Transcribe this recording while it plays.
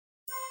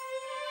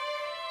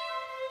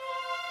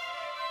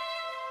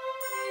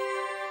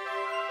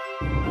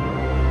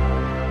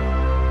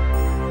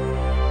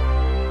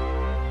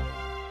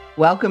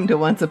Welcome to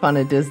Once Upon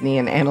a Disney,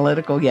 an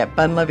analytical yet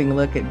fun-loving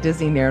look at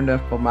Disney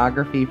narrative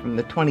filmography from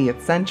the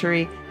 20th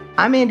century.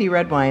 I'm Andy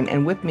Redwine,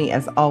 and with me,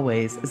 as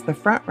always, is the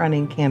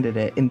front-running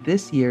candidate in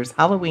this year's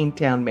Halloween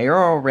Town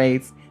mayoral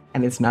race,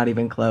 and it's not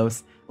even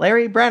close,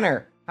 Larry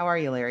Brenner. How are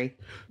you, Larry?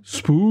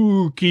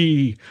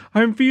 Spooky.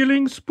 I'm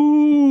feeling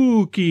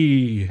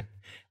spooky.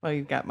 Well,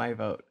 you've got my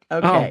vote.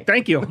 Okay. Oh,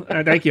 thank you.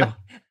 Thank you.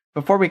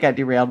 Before we got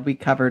derailed, we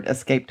covered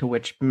Escape to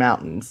Witch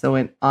Mountain. So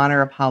in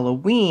honor of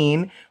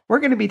Halloween,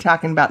 we're going to be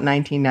talking about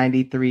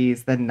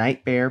 1993's The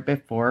Nightmare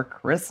Before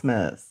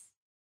Christmas,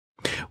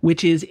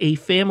 which is a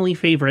family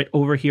favorite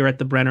over here at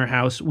the Brenner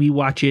house. We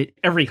watch it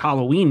every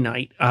Halloween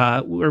night.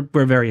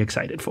 We're very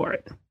excited for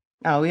it.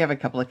 Oh, we have a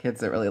couple of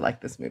kids that really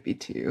like this movie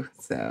too.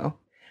 Some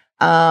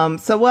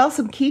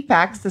key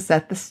facts to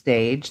set the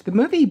stage. The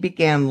movie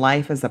began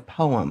life as a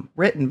poem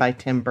written by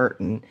Tim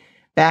Burton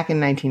back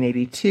in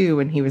 1982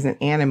 when he was an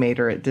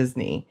animator at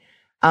Disney.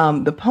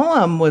 The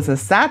poem was a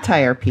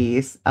satire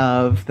piece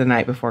of The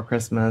Night Before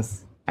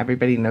Christmas.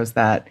 Everybody knows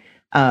that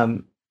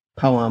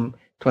poem.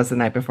 'Twas the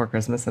Night Before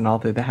Christmas and All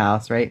Through the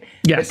House, right?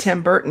 Yes. But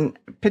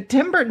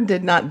Tim Burton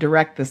did not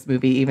direct this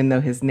movie, even though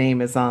his name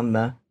is on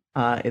the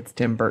it's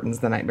Tim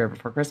Burton's The Nightmare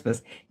Before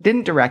Christmas.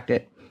 Didn't direct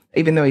it,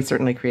 even though he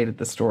certainly created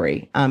the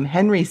story.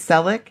 Henry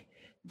Selick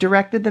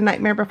directed The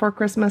Nightmare Before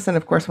Christmas and,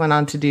 of course, went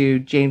on to do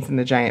James and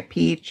the Giant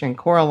Peach and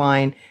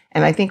Coraline.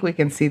 And I think we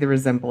can see the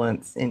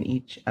resemblance in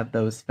each of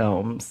those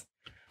films.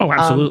 Oh,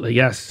 absolutely.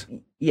 Yes.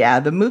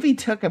 Yeah, the movie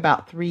took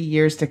about 3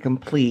 years to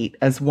complete,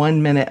 as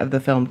 1 minute of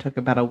the film took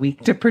about a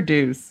week to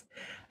produce.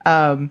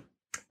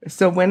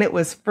 So when it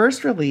was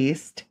first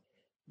released,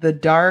 the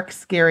dark,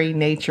 scary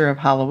nature of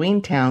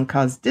Halloween Town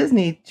caused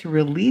Disney to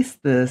release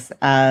this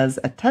as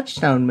a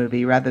Touchstone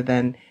movie rather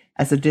than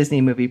as a Disney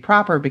movie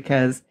proper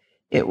because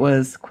it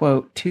was,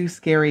 quote, too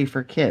scary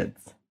for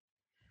kids.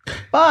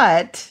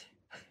 But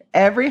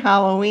every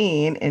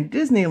Halloween in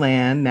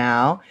Disneyland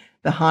now,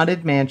 the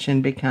Haunted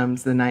Mansion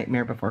becomes the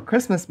Nightmare Before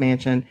Christmas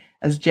mansion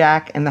as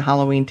Jack and the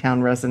Halloween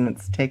Town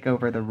residents take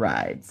over the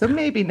ride. So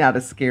maybe not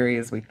as scary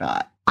as we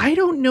thought. I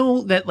don't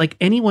know that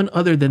anyone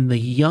other than the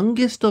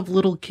youngest of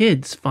little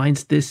kids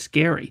finds this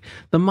scary.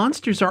 The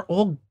monsters are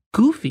all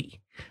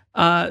goofy.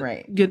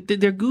 Right.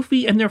 They're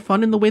goofy and they're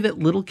fun in the way that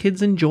little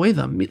kids enjoy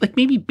them. Like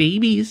maybe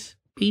babies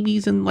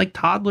and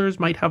toddlers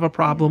might have a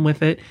problem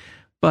with it.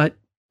 But,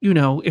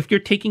 if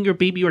you're taking your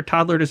baby or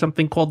toddler to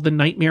something called The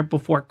Nightmare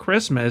Before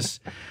Christmas,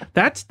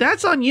 that's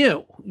on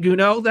you.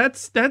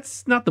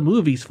 That's not the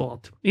movie's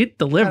fault. It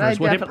delivers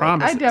what it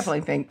promises. I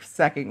definitely think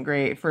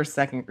first,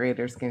 second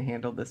graders can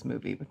handle this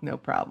movie with no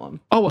problem.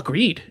 Oh,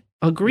 agreed.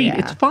 Yeah,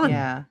 it's fun.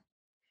 Yeah.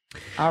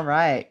 All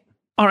right.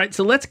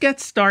 So let's get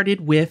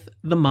started with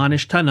the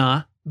Manish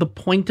Tana, the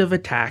point of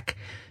attack.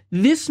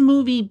 This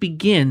movie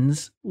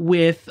begins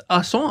with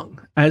a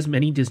song, as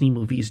many Disney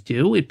movies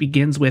do. It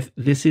begins with,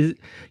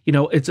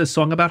 it's a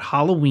song about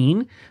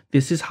Halloween.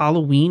 This is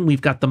Halloween.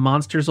 We've got the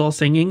monsters all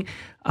singing.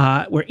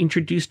 We're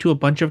introduced to a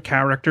bunch of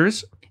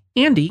characters.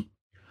 Andy,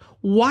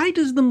 why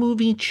does the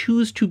movie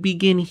choose to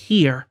begin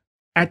here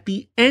at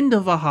the end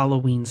of a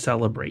Halloween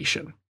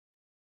celebration?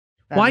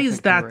 Why is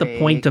that the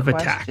point of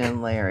attack?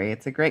 Larry,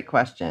 it's a great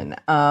question.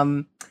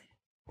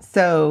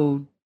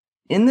 So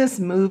in this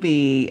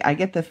movie, I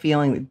get the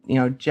feeling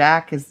that,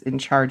 Jack is in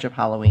charge of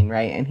Halloween,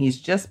 right? And he's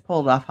just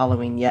pulled off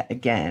Halloween yet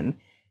again.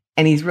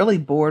 And he's really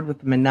bored with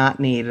the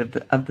monotony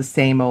of the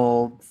same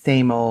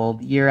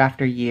old year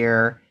after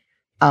year.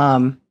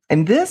 And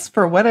this,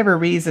 for whatever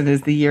reason,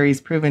 is the year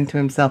he's proven to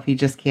himself he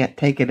just can't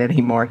take it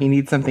anymore. He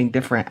needs something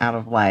different out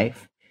of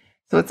life.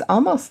 So it's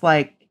almost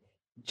like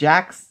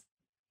Jack's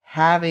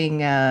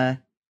having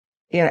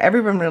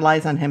everyone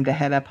relies on him to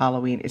head up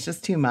Halloween. It's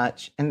just too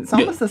much. And it's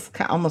almost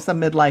almost a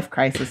midlife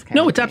crisis kind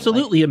of thing. It's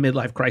absolutely a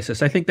midlife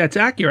crisis. I think that's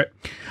accurate.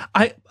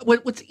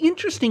 What's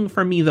interesting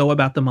for me, though,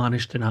 about the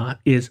Manish Tana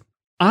is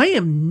I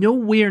am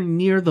nowhere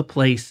near the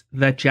place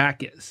that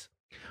Jack is.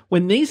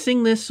 When they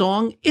sing this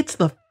song, it's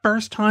the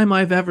first time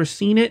I've ever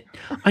seen it.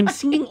 I'm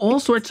singing all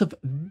sorts of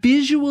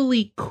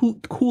visually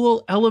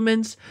cool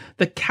elements.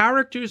 The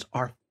characters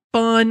are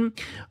fun.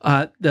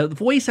 The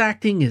voice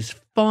acting is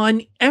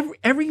fun.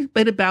 Every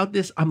bit about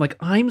this, I'm like,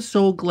 I'm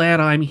so glad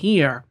I'm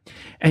here.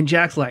 And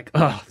Jack's like,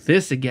 oh,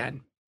 this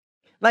again.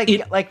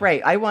 Right.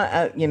 I want,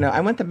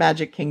 I want the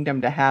Magic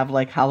Kingdom to have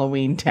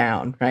Halloween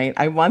Town, right?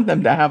 I want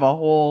them to have a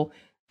whole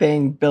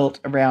thing built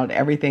around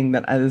everything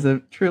that is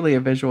truly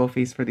a visual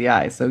feast for the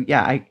eyes. So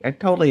yeah, I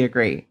totally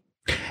agree.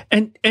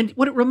 And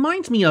what it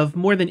reminds me of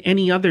more than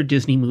any other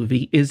Disney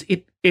movie is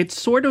it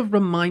sort of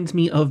reminds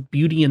me of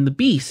Beauty and the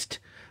Beast.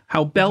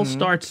 How Belle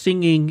starts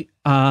singing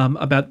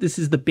about this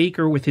is the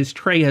baker with his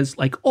tray as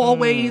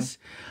always.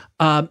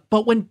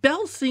 But when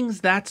Belle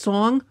sings that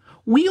song,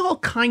 we all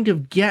kind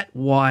of get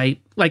why,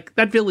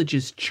 that village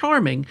is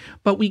charming,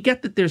 but we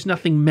get that there's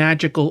nothing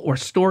magical or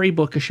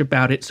storybookish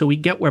about it, so we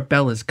get where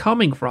Belle is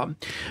coming from.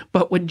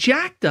 But when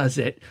Jack does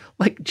it,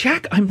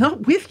 Jack, I'm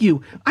not with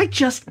you. I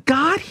just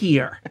got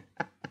here.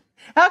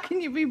 How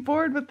can you be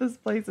bored with this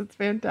place? It's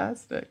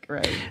fantastic,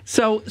 right?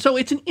 So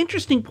it's an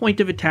interesting point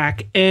of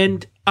attack,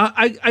 and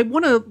I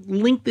want to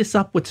link this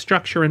up with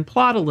structure and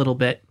plot a little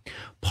bit.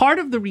 Part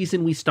of the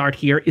reason we start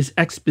here is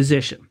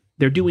exposition.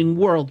 They're doing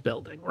world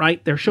building,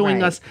 right? They're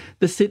showing us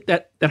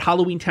that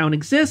Halloween Town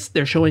exists.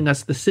 They're showing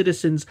us the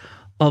citizens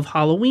of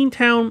Halloween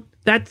Town.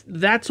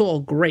 That's all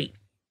great.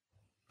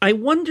 I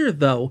wonder,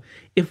 though,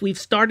 if we've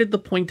started the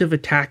point of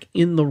attack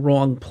in the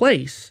wrong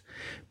place,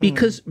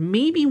 because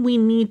maybe we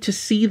need to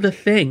see the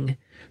thing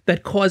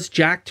that caused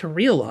Jack to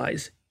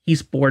realize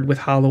he's bored with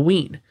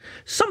Halloween.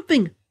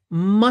 Something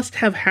must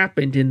have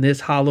happened in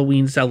this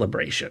Halloween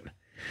celebration.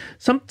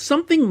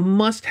 Something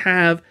must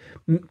have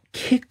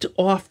kicked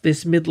off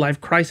this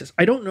midlife crisis.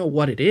 I don't know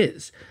what it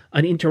is.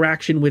 An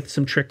interaction with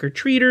some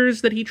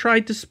trick-or-treaters that he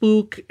tried to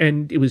spook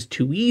and it was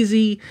too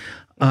easy.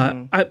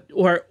 Or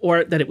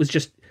that it was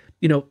just,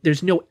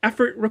 there's no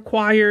effort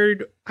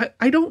required.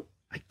 I don't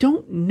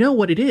know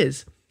what it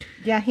is.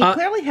 Yeah, he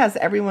clearly has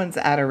everyone's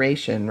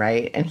adoration,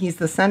 right? And he's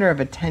the center of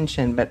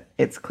attention, but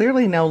it's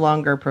clearly no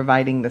longer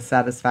providing the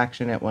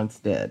satisfaction it once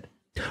did.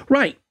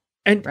 Right.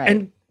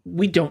 And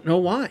we don't know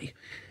why.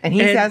 And he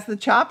has the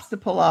chops to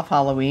pull off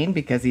Halloween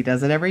because he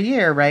does it every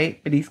year,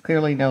 right? But he's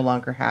clearly no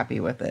longer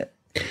happy with it.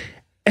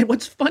 And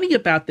what's funny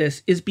about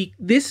this is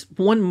this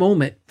one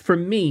moment, for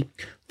me,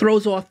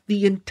 throws off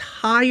the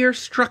entire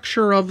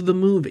structure of the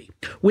movie,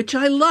 which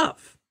I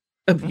love.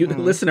 You,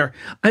 listener,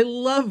 I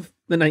love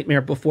The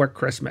Nightmare Before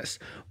Christmas.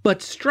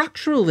 But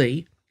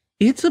structurally,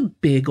 it's a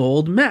big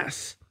old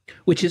mess.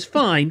 Which is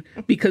fine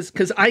because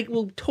I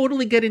will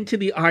totally get into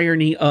the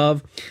irony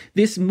of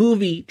this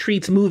movie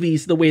treats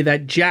movies the way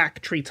that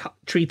Jack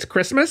treats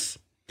Christmas.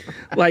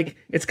 Like,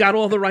 it's got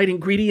all the right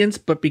ingredients,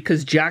 but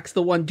because Jack's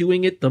the one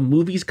doing it, the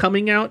movie's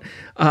coming out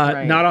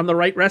not on the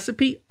right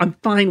recipe. I'm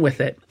fine with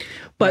it.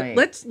 But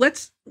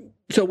let's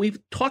so we've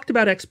talked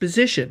about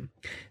exposition.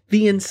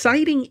 The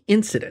inciting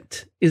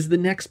incident is the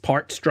next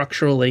part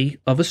structurally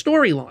of a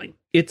storyline.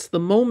 It's the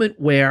moment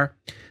where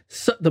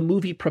the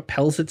movie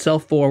propels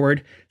itself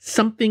forward.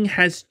 Something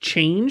has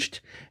changed,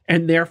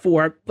 and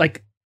therefore,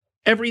 like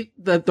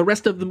the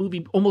rest of the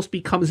movie almost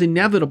becomes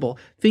inevitable.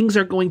 Things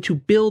are going to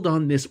build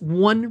on this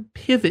one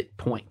pivot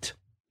point.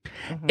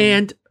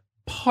 And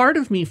part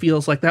of me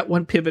feels like that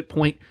one pivot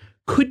point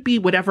could be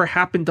whatever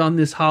happened on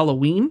this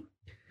Halloween,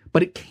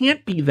 but it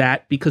can't be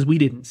that because we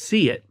didn't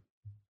see it.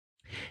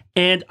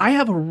 And I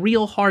have a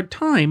real hard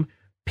time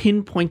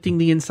pinpointing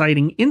the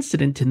inciting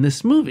incident in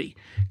this movie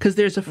because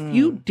there's a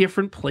few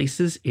different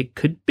places it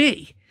could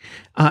be.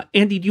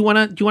 Andy, do you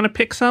want to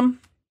pick some?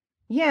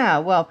 Yeah,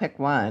 well, pick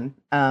one.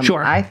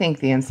 Sure. I think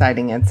the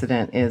inciting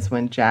incident is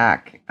when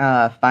Jack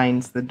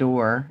finds the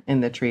door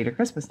in the tree to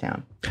Christmas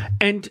Town.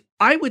 And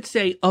I would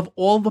say of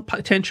all the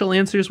potential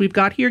answers we've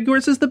got here,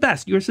 yours is the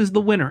best. Yours is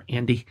the winner,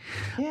 Andy.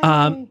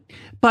 But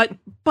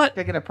did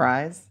I get a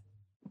prize?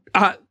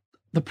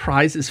 The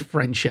prize is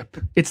friendship.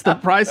 It's the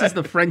prize is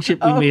the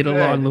friendship we made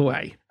along the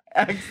way.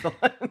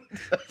 Excellent.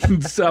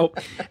 So,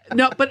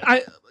 no, but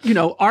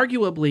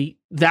arguably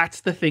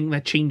that's the thing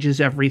that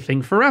changes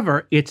everything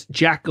forever. It's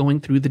Jack going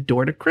through the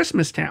door to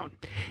Christmas Town.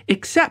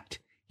 Except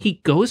he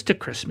goes to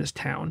Christmas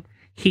Town,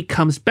 he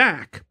comes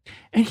back,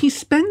 and he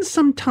spends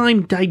some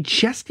time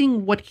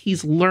digesting what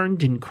he's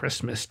learned in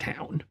Christmas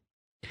Town.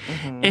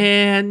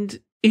 And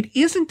it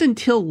isn't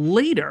until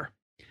later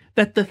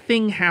that the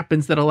thing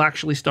happens that'll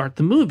actually start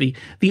the movie.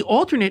 The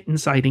alternate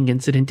inciting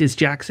incident is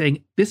Jack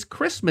saying, this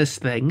Christmas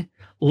thing,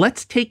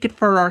 let's take it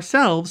for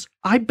ourselves.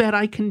 I bet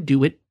I can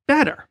do it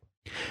better.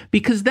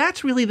 Because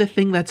that's really the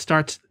thing that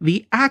starts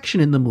the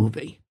action in the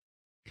movie.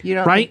 You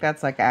don't think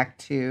that's like Act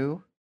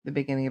 2, the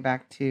beginning of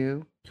Act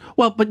 2?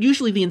 Well, but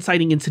usually the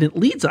inciting incident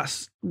leads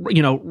us,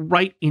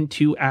 right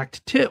into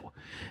Act 2.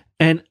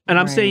 And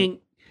I'm saying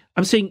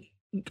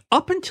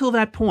up until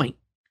that point,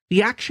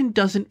 the action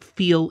doesn't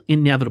feel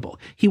inevitable.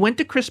 He went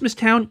to Christmas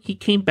Town, he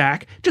came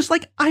back, just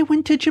like I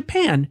went to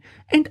Japan.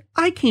 And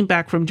I came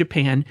back from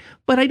Japan,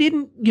 but I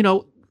didn't,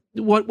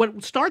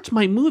 what starts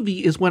my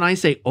movie is when I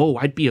say, oh,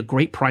 I'd be a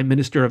great prime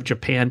minister of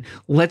Japan.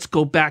 Let's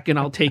go back and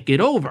I'll take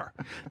it over.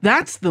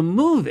 That's the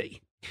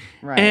movie.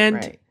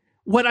 Right.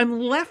 What I'm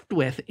left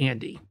with,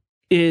 Andy,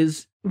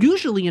 is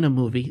usually in a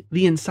movie,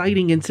 the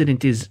inciting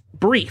incident is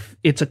brief.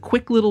 It's a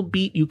quick little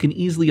beat. You can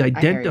easily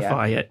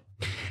identify it.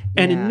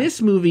 And in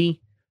this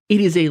movie, it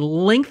is a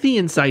lengthy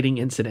inciting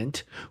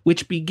incident,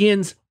 which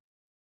begins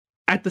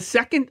at the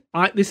second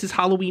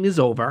Halloween is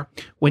over,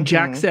 when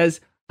Jack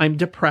says, I'm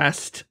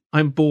depressed,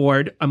 I'm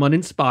bored, I'm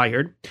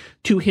uninspired,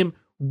 to him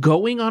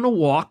going on a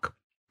walk,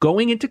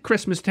 going into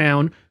Christmas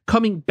Town,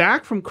 coming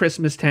back from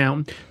Christmas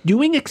Town,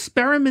 doing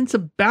experiments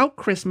about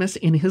Christmas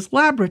in his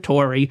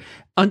laboratory,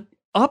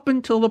 up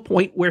until the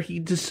point where he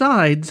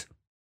decides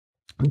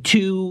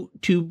to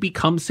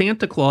become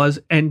Santa Claus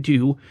and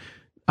do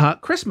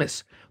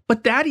Christmas.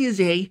 But that is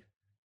a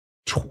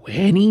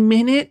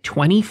 20-minute,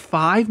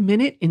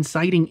 25-minute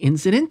inciting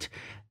incident.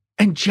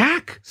 And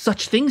Jack,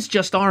 such things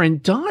just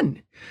aren't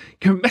done.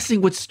 You're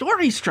messing with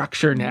story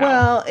structure now.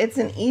 Well, it's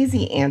an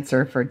easy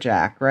answer for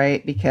Jack,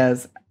 right?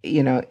 Because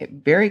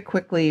very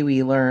quickly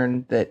we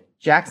learn that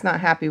Jack's not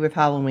happy with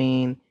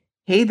Halloween.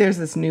 Hey, there's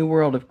this new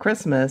world of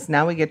Christmas.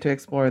 Now we get to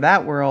explore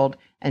that world.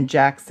 And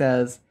Jack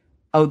says,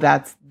 oh,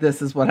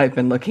 this is what I've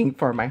been looking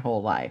for my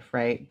whole life,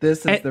 right?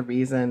 This is the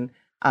reason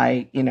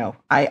I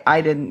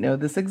didn't know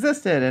this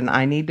existed, and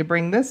I need to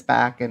bring this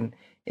back. And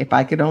if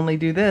I could only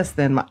do this,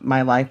 then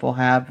my life will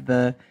have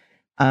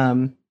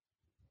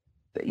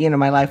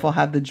my life will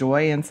have the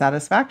joy and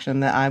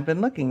satisfaction that I've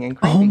been looking and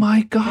craving. Oh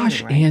my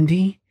gosh, right?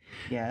 Andy.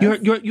 Yes.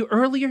 You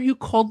earlier you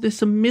called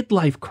this a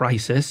midlife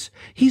crisis.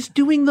 He's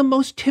doing the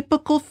most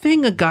typical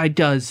thing a guy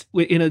does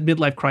in a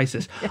midlife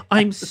crisis.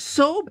 I'm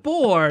so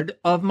bored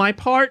of my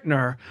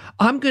partner.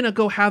 I'm going to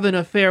go have an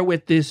affair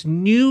with this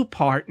new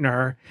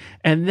partner,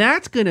 and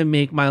that's going to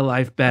make my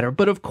life better.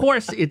 But of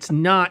course, it's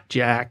not,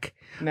 Jack.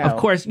 No, of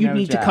course, you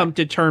need to come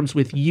to terms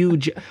with you.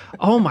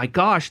 Oh my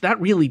gosh, that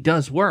really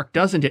does work,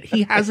 doesn't it?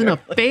 He has an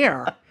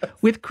affair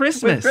with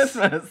Christmas. With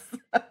Christmas.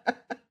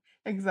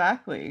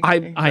 Exactly.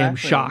 I am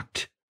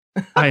shocked.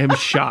 I am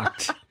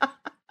shocked.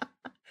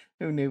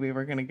 Who knew we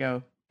were going to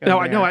go?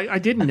 I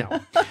didn't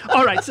know.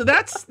 All right, so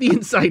that's the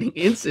inciting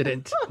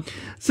incident.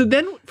 So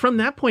then from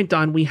that point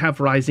on, we have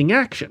rising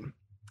action.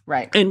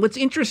 Right. And what's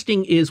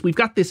interesting is we've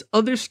got this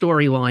other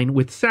storyline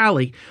with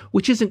Sally,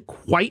 which isn't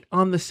quite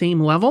on the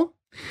same level.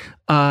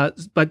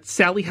 But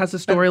Sally has a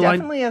storyline.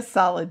 Definitely a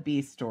solid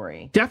B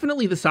story.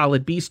 Definitely the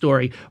solid B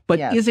story, but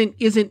yes.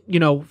 isn't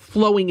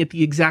flowing at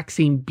the exact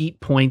same beat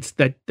points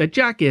that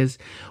Jack is.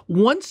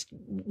 Once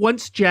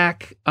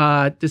Jack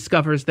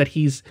discovers that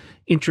he's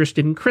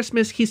interested in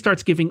Christmas, he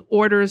starts giving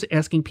orders,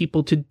 asking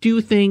people to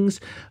do things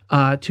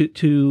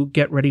to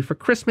get ready for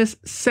Christmas.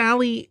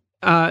 Sally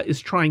is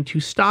trying to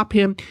stop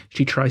him.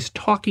 She tries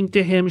talking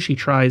to him. She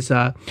tries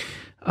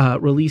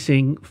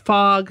releasing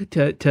fog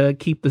to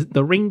keep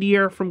the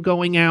reindeer from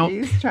going out.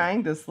 He's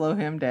trying to slow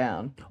him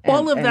down.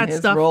 All of that his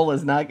stuff. His role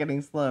is not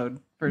getting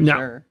slowed, for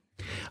sure.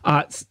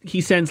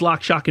 He sends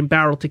Lock, Shock, and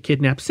Barrel to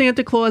kidnap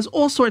Santa Claus.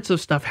 All sorts of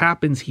stuff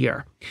happens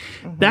here.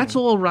 Mm-hmm. That's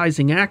all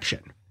rising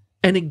action.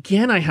 And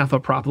again, I have a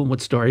problem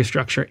with story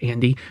structure,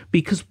 Andy,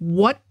 because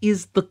what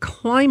is the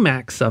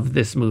climax of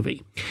this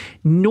movie?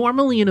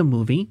 Normally in a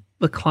movie,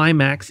 the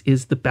climax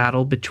is the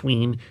battle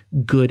between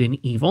good and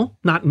evil.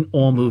 Not in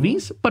all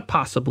movies, but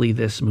possibly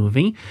this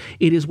movie.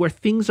 It is where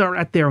things are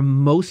at their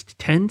most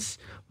tense,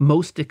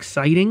 most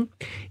exciting.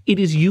 It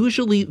is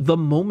usually the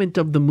moment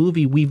of the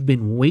movie we've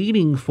been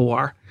waiting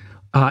for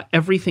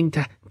everything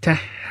to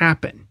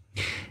happen.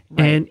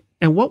 Right.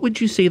 And what would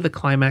you say the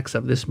climax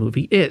of this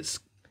movie is?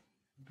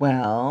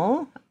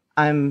 Well,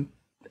 I'm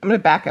going to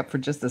back up for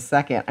just a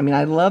second. I mean,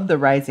 I love the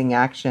rising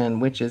action,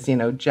 which is,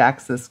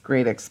 Jack's this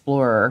great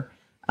explorer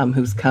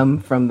who's come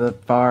from the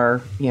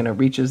far,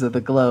 reaches of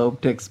the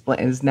globe to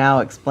is now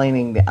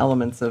explaining the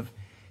elements of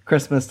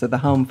Christmas to the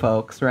home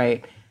folks,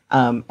 right?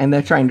 And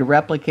they're trying to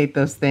replicate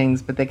those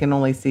things, but they can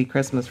only see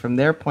Christmas from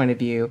their point of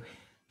view.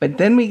 But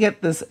then we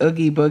get this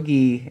Oogie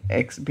Boogie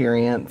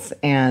experience,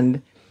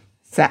 and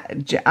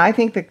I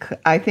think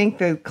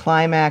the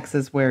climax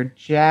is where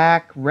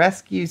Jack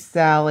rescues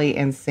Sally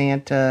and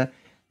Santa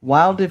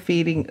while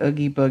defeating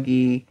Oogie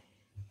Boogie,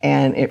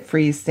 and it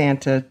frees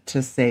Santa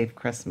to save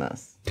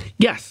Christmas.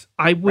 Yes,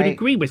 I would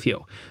agree with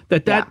you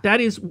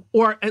that is,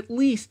 or at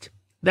least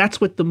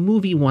that's what the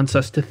movie wants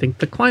us to think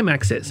the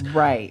climax is.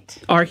 Right.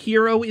 Our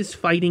hero is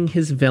fighting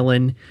his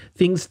villain.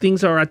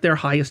 Things are at their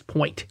highest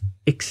point,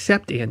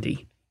 except,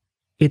 Andy,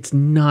 it's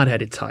not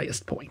at its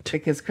highest point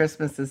because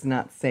Christmas is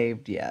not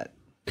saved yet.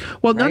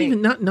 Well, right?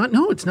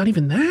 It's not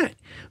even that.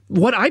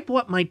 What I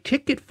bought my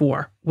ticket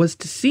for was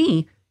to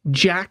see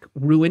Jack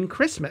ruin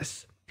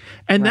Christmas.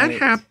 And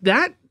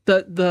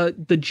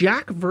the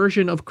Jack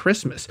version of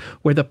Christmas,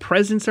 where the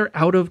presents are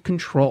out of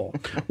control,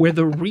 where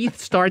the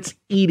wreath starts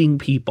eating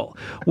people,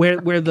 where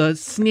the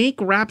snake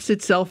wraps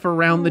itself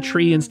around the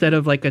tree instead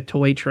of like a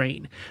toy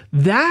train.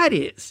 That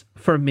is,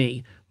 for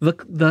me,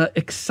 the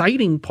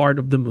exciting part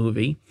of the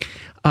movie.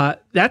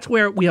 That's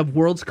where we have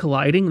worlds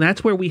colliding.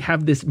 That's where we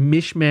have this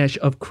mishmash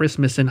of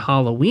Christmas and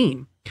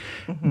Halloween.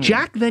 Mm-hmm.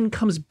 Jack then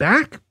comes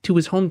back to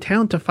his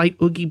hometown to fight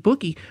Oogie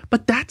Boogie,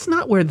 but that's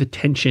not where the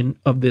tension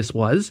of this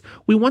was.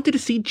 We wanted to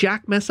see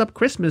Jack mess up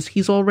Christmas.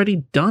 He's already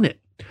done it.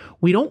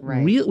 We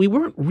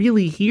weren't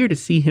really here to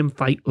see him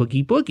fight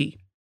Oogie Boogie.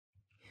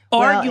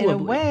 Well, in a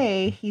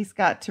way, he's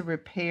got to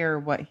repair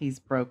what he's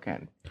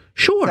broken.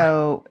 Sure.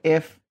 So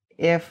if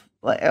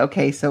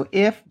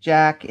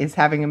Jack is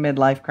having a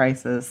midlife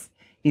crisis,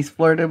 he's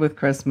flirted with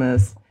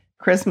Christmas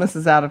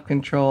is out of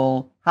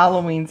control,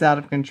 Halloween's out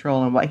of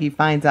control, and what he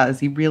finds out is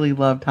he really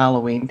loved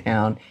Halloween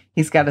Town.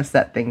 He's got to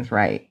set things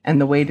right. And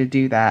the way to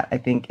do that, I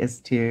think, is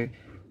to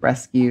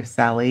rescue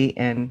Sally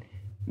and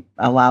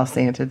allow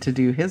Santa to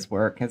do his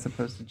work as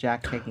opposed to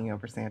Jack taking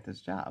over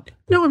Santa's job.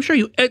 No, I'm sure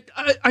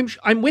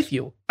I'm with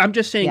you. I'm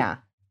just saying,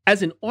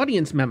 as an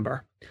audience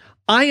member,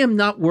 I am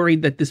not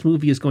worried that this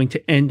movie is going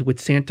to end with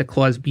Santa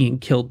Claus being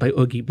killed by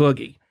Oogie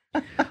Boogie.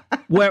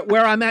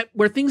 Where I'm at,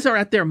 where things are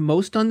at their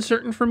most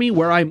uncertain for me,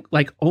 where I'm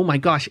like, oh my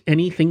gosh,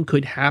 anything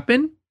could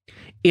happen.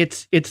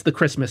 It's the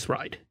Christmas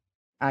ride.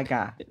 I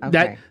got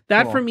That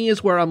cool. for me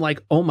is where I'm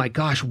like, oh my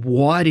gosh,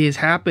 what is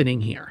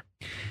happening here?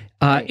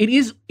 Right.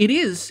 It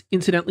is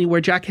incidentally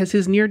where Jack has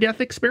his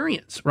near-death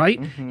experience,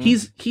 right? Mhm.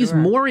 He's Sure.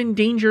 more in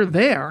danger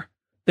there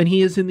than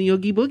he is in the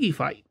Oogie Boogie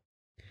fight.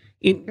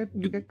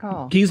 Good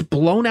call. He's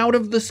blown out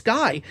of the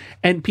sky,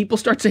 and people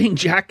start saying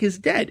Jack is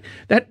dead.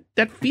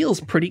 That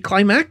feels pretty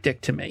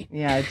climactic to me.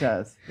 Yeah, it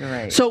does. You're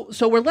right. So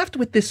we're left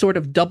with this sort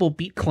of double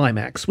beat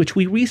climax, which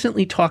we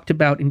recently talked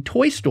about in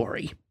Toy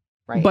Story.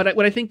 Right. But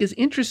what I think is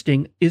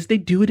interesting is they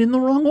do it in the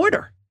wrong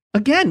order.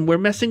 Again, we're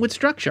messing with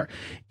structure.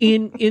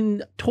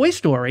 In Toy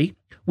Story,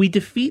 we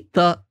defeat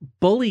the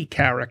bully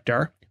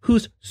character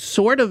who's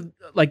sort of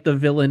like the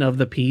villain of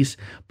the piece,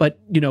 but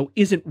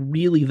isn't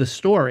really the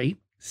story,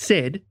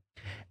 Sid.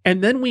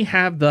 And then we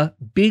have the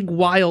big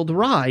wild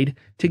ride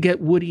to get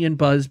Woody and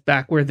Buzz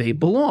back where they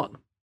belong.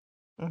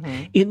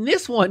 Mm-hmm. In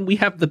this one, we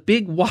have the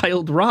big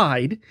wild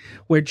ride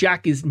where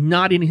Jack is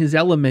not in his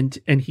element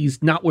and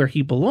he's not where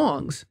he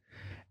belongs.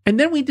 And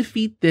then we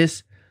defeat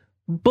this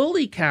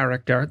bully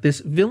character,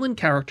 this villain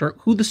character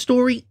who the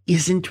story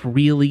isn't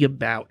really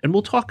about. And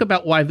we'll talk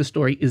about why the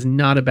story is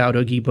not about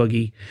Oogie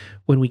Boogie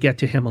when we get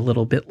to him a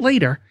little bit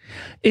later.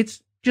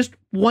 It's just,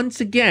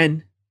 once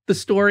again, the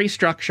story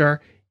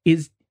structure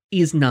is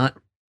not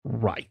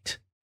right.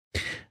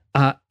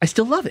 I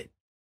still love it.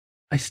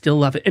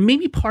 And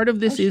maybe part of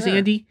this is, sure.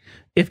 Andy,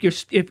 if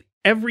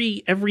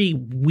every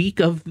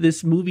week of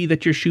this movie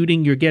that you're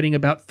shooting, you're getting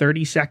about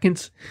 30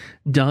 seconds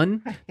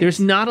done. There's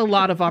not a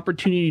lot of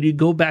opportunity to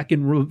go back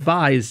and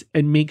revise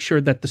and make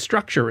sure that the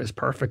structure is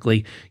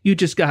perfectly. You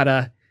just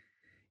gotta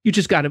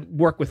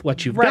work with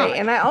what you've got. Right.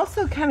 And I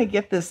also kind of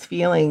get this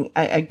feeling,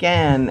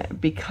 again,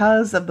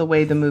 because of the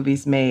way the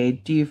movie's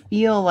made, do you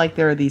feel like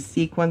there are these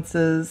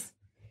sequences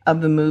of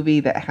the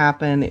movie that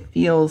happen? It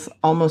feels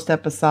almost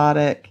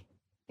episodic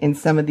in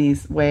some of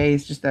these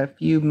ways, just a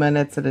few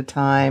minutes at a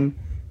time.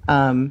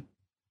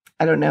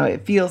 I don't know.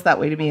 It feels that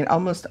way to me. And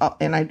almost,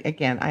 and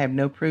I have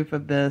no proof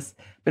of this,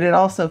 but it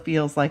also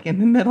feels like in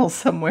the middle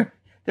somewhere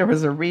there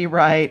was a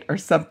rewrite or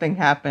something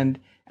happened,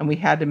 and we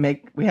had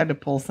to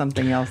pull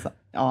something else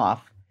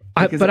off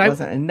because it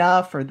wasn't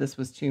enough, or this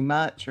was too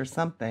much, or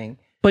something.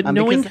 But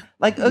knowing, because,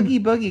 like, Oogie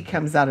Boogie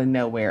comes out of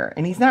nowhere,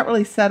 and he's not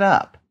really set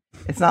up.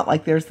 It's not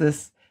like there's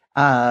this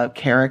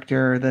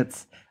character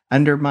that's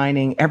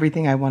undermining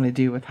everything I want to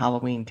do with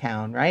Halloween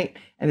Town, right?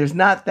 And there's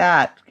not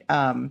that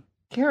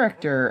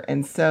character,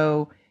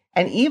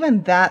 and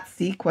even that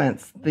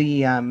sequence,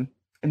 the in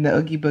the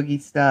Oogie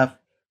Boogie stuff,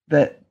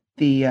 that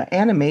the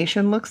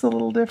animation looks a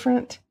little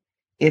different.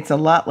 It's a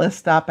lot less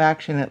stop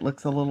action. It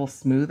looks a little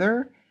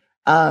smoother.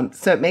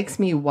 So it makes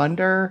me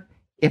wonder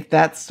if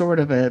that's sort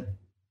of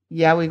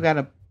we've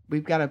got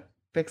to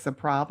fix a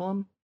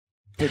problem.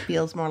 It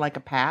feels more like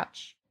a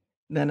patch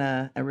than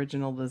a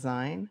original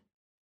design.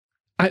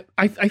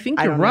 I think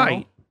you're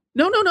right.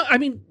 No. I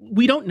mean,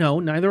 we don't know.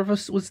 Neither of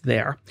us was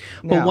there.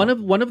 But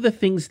one of the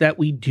things that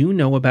we do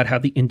know about how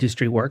the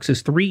industry works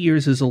is 3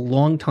 years is a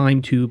long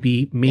time to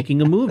be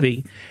making a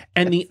movie.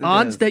 And the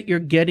odds that you're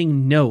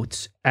getting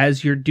notes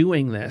as you're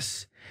doing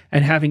this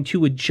and having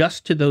to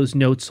adjust to those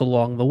notes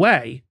along the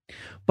way.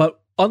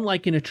 But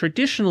unlike in a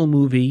traditional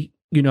movie,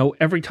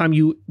 every time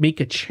you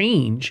make a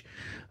change,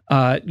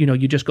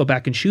 you just go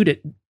back and shoot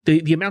it.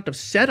 The amount of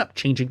setup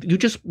changing, you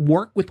just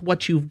work with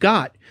what you've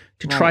got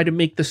to try to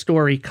make the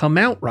story come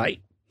out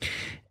right.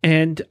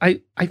 And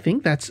I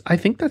think that's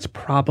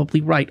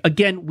probably right.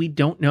 Again, we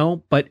don't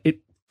know, but it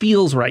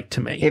feels right to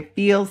me. It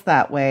feels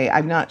that way.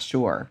 I'm not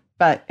sure,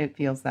 but it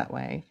feels that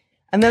way.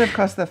 And then, of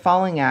course, the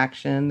falling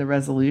action, the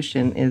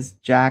resolution is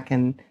Jack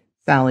and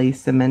Sally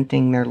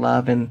cementing their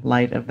love in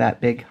light of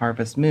that big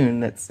harvest moon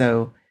that's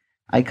so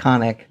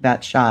iconic,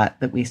 that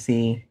shot that we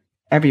see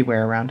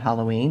everywhere around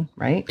Halloween,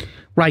 right?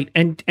 Right.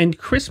 And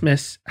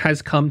Christmas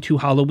has come to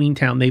Halloween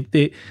Town.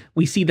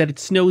 We see that it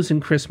snows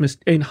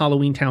in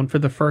Halloween Town for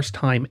the first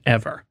time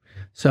ever.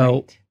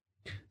 So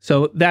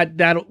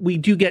that we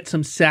do get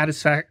some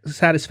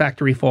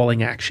satisfactory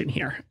falling action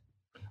here.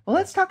 Well,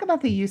 let's talk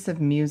about the use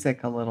of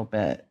music a little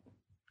bit.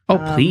 Oh,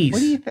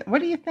 please.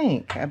 What do you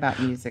think about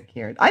music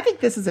here? I think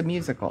this is a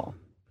musical.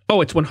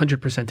 Oh, it's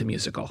 100% a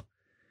musical.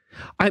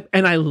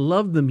 I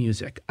love the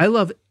music. I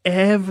love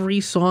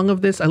every song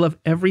of this. I love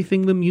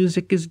everything the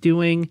music is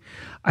doing.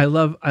 I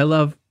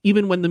love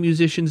even when the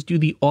musicians do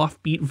the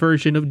offbeat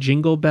version of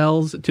Jingle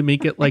Bells to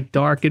make it like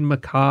dark and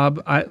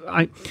macabre.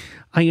 I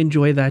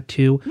enjoy that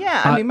too.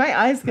 Yeah, I mean, my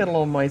eyes get a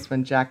little moist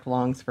when Jack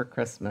longs for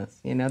Christmas.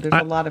 There's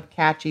a lot of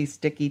catchy,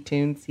 sticky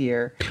tunes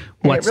here.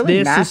 What's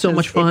This is so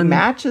much fun. It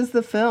matches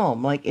the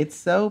film. Like, it's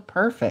so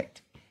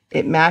perfect.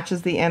 It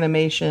matches the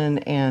animation,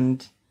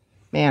 and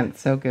man,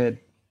 it's so good.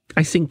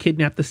 I sing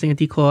Kidnap the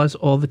Santa Claus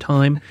all the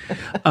time.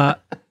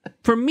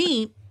 For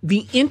me,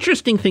 the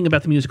interesting thing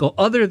about the musical,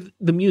 other than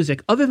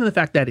the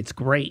fact that it's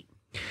great,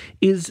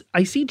 is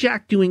I see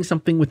Jack doing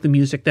something with the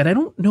music that I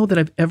don't know that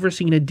I've ever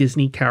seen a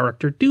Disney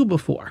character do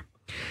before.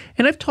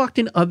 And I've talked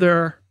in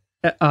other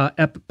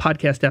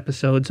podcast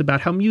episodes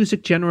about how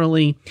music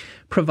generally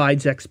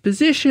provides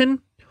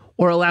exposition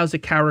or allows a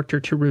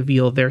character to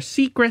reveal their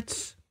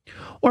secrets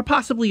or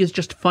possibly is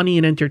just funny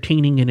and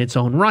entertaining in its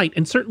own right.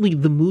 And certainly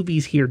the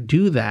movies here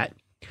do that.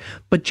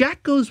 But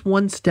Jack goes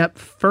one step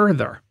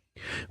further,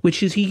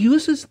 which is he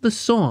uses the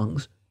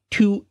songs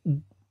to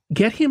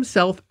get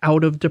himself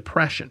out of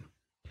depression.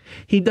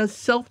 He does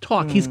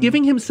self-talk. He's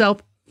giving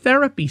himself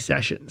therapy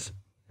sessions.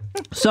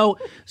 So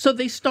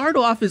they start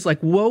off as like,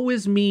 woe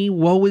is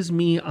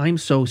me, I'm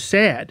so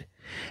sad.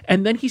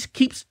 And then he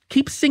keeps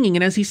singing.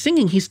 And as he's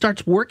singing, he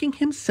starts working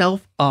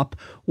himself up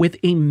with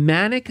a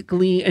manic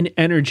glee and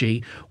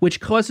energy, which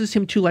causes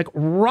him to like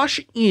rush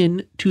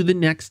in to the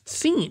next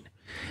scene.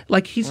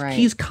 Like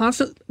he's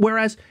constant.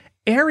 Whereas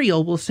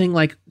Ariel will sing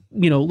like,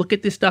 look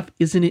at this stuff.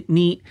 Isn't it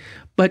neat?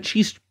 But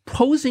she's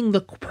posing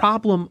the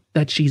problem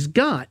that she's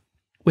got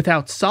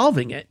without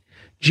solving it.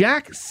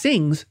 Jack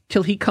sings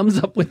till he comes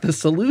up with the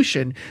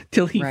solution,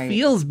 till he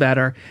feels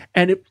better,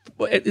 and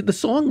the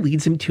song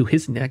leads him to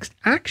his next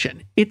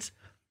action. It's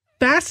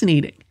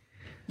fascinating.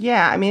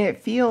 Yeah, I mean,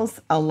 it feels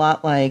a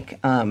lot like,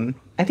 I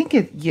think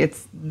it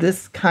gets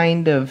this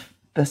kind of,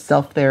 the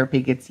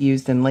self-therapy gets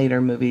used in later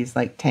movies,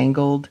 like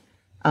Tangled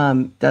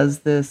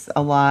does this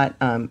a lot,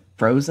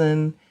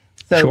 Frozen.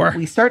 So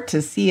we start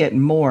to see it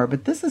more,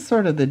 but this is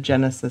sort of the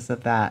genesis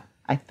of that,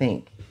 I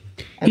think.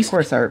 And of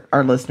course,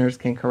 our listeners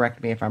can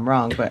correct me if I'm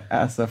wrong, but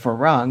if we're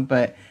wrong,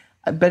 but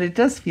it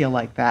does feel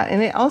like that,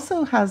 and it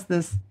also has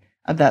this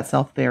of that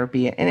self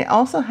therapy, and it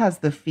also has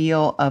the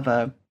feel of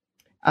a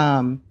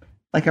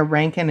like a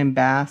Rankin and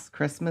Bass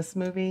Christmas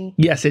movie.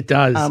 Yes, it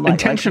does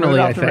intentionally.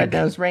 Like Rudolph the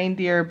Red-Nosed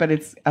Reindeer, but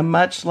it's a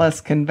much less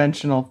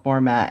conventional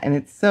format, and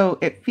it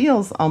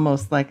feels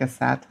almost like a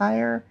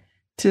satire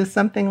to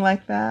something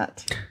like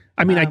that.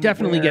 I mean, I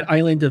definitely get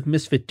Island of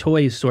Misfit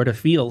Toys sort of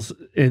feels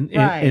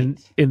in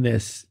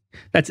this.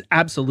 That's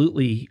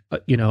absolutely,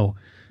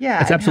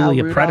 that's absolutely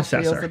a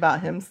predecessor. Feels about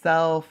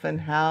himself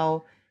and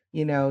how,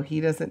 he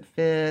doesn't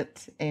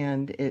fit.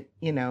 And it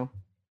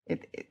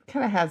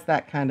kind of has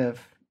that kind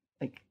of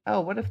like, oh,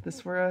 what if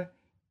this were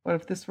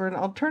an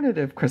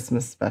alternative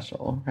Christmas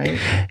special, right?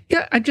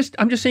 Yeah. I'm just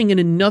saying in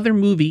another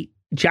movie,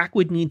 Jack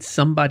would need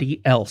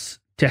somebody else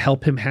to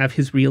help him have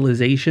his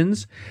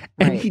realizations.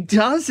 And he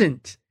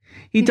doesn't.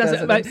 He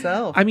doesn't. Does it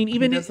himself. I mean,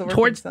 even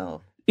towards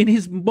himself. In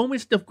his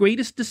moments of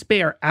greatest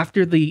despair,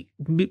 after the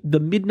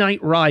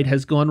midnight ride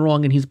has gone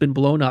wrong and he's been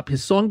blown up,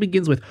 his song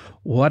begins with,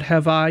 "What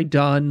have I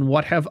done?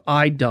 What have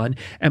I done?"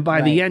 And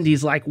by the end,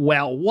 he's like,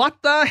 "Well,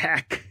 what the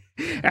heck?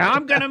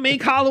 I'm gonna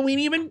make Halloween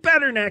even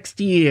better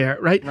next year."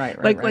 Right.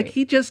 Like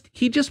he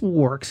just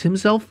works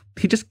himself.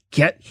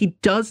 He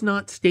does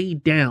not stay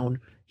down.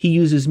 He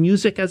uses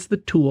music as the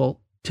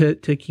tool to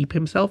keep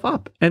himself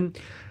up, and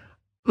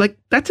like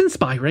that's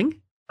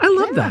inspiring. I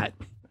love that.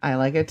 I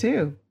like it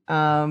too.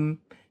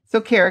 So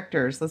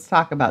characters, let's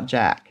talk about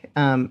Jack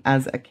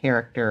as a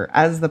character,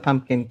 as the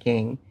Pumpkin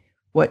King.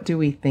 What do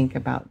we think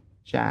about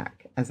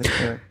Jack as a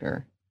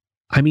character?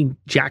 I mean,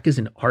 Jack is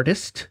an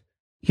artist.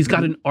 He's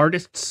got an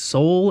artist's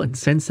soul and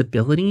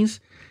sensibilities.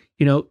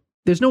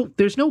 There's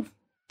no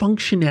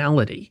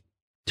functionality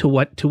to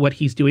what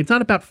he's doing. It's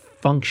not about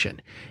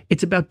function.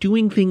 It's about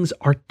doing things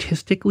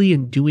artistically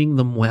and doing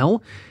them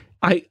well.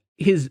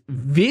 His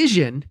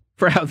vision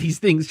for how these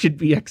things should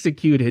be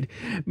executed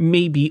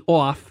may be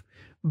off,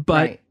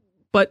 but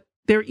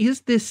there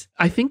is this.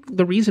 I think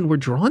the reason we're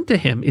drawn to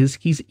him is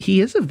he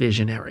is a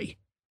visionary.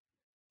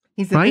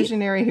 He's a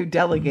visionary who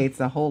delegates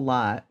a whole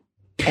lot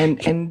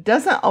and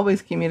doesn't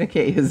always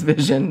communicate his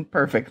vision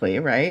perfectly,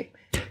 right?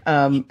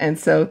 And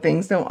so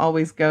things don't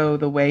always go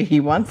the way he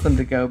wants them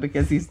to go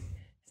because he's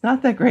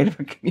not that great of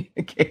a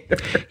communicator.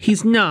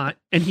 He's not,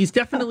 and he's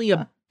definitely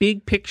a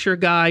big picture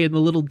guy, and the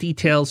little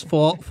details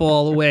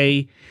fall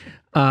away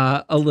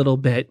a little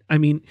bit. I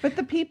mean, but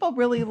the people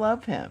really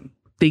love him.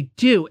 They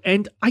do.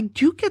 And I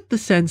do get the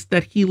sense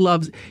that he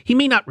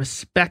may not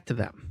respect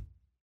them.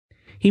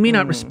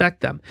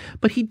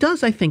 But he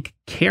does, I think,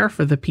 care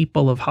for the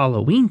people of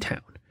Halloween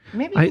Town.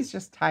 Maybe he's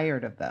just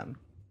tired of them.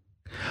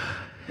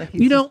 Like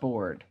he's just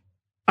bored.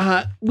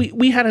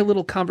 We had a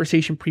little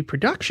conversation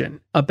pre-production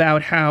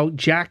about how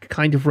Jack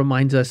kind of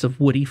reminds us of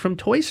Woody from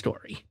Toy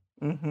Story.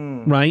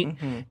 Right?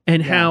 Mm-hmm.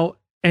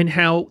 And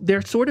how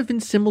they're sort of in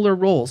similar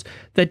roles.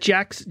 That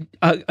Jack's,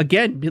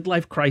 again,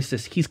 midlife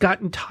crisis. He's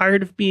gotten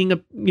tired of being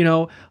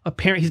a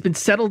parent. He's been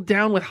settled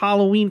down with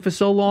Halloween for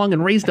so long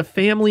and raised a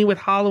family with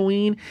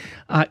Halloween.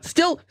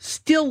 Still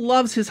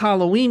loves his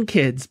Halloween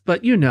kids,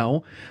 but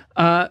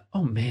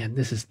oh man,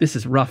 this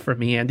is rough for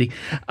me, Andy.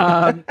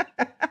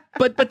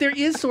 But there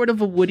is sort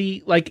of a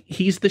Woody, like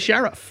he's the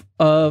sheriff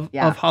of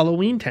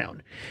Halloween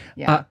Town.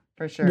 Yeah,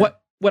 for sure.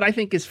 What I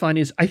think is fun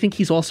is I think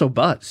he's also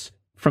Buzz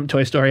from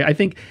Toy Story. I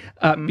think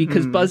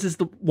because Buzz is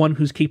the one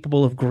who's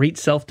capable of great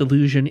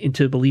self-delusion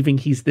into believing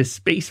he's this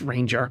space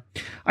ranger.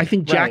 I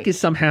think Jack is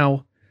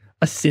somehow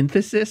a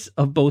synthesis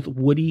of both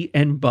Woody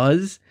and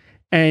Buzz.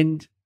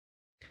 And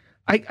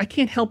I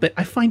can't help it.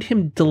 I find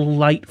him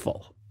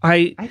delightful.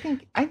 I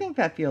think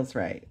that feels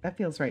right. That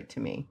feels right to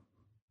me.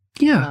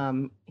 Yeah.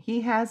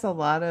 He has a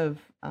lot of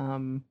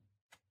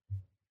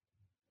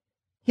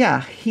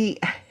Yeah, he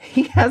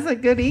has a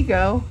good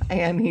ego,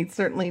 and he's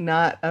certainly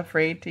not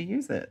afraid to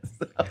use it.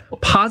 So.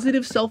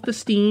 Positive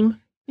self-esteem.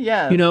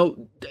 Yes. You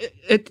know,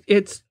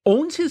 it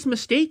owns his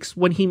mistakes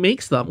when he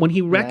makes them. When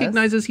he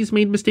recognizes he's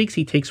made mistakes,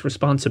 he takes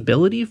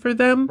responsibility for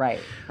them. Right,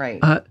 right.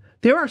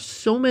 There are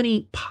so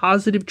many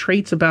positive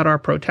traits about our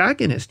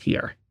protagonist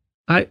here.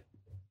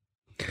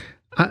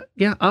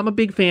 Yeah, I'm a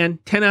big fan.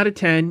 10 out of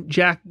 10.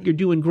 Jack, you're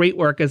doing great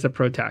work as a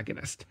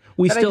protagonist.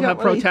 We still have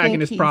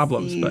protagonist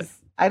problems, but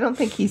I don't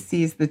think he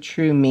sees the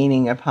true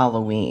meaning of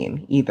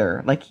Halloween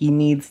either. Like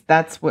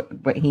that's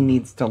what he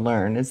needs to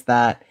learn, is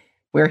that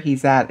where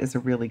he's at is a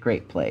really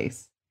great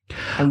place,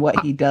 and what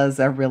he does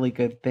are really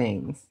good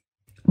things.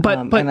 But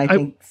and I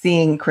think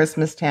seeing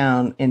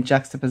Christmastown in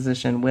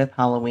juxtaposition with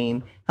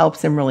Halloween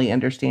helps him really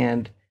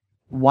understand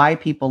why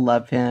people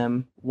love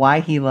him,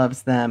 why he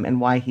loves them,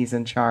 and why he's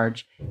in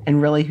charge,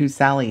 and really who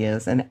Sally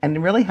is,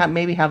 and really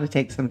maybe how to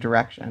take some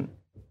direction.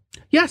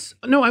 Yes.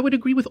 No, I would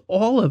agree with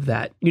all of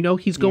that. You know,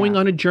 he's going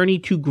on a journey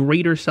to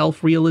greater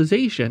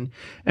self-realization.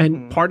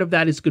 And part of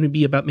that is going to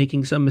be about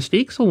making some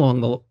mistakes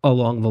along the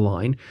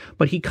line.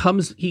 But he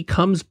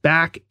comes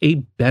back a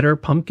better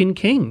Pumpkin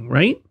King,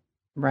 right?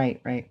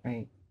 Right.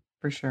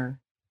 For sure.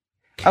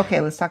 Okay,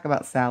 let's talk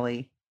about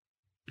Sally.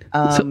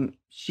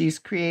 She's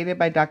created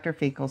by Dr.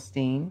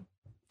 Finkelstein.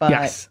 But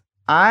yes.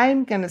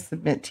 I'm going to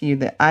submit to you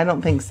that I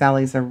don't think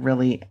Sally's a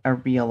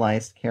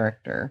realized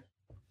character.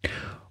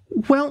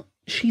 Well,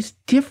 she's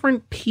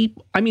different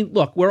people. I mean,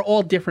 look, we're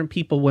all different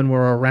people when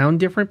we're around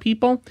different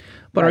people.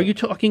 But Are you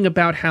talking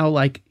about how,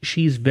 like,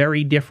 she's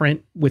very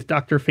different with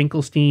Dr.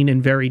 Finkelstein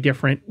and very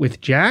different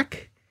with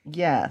Jack?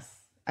 Yes.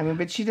 I mean,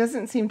 but she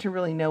doesn't seem to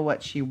really know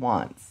what she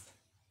wants.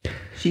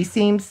 She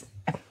seems,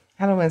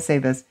 how do I want to say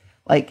this?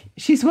 Like,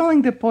 she's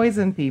willing to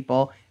poison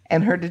people,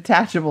 and her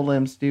detachable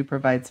limbs do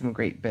provide some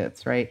great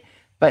bits, right?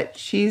 But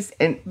she's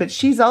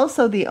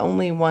also the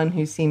only one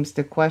who seems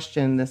to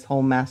question this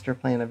whole master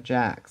plan of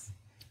Jack's.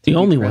 The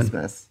only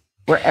Christmas,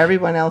 where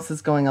everyone else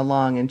is going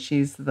along, and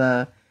she's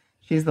the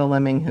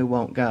lemming who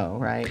won't go,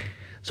 right?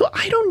 So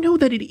I don't know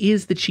that it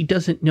is that she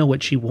doesn't know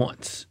what she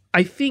wants.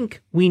 I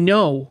think we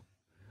know.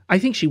 I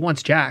think she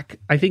wants Jack.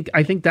 I think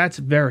that's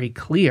very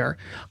clear.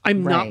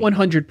 I'm not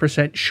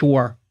 100%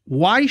 sure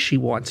why she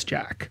wants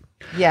Jack.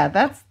 Yeah,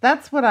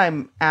 that's what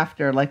I'm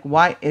after. Like,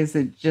 why is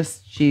it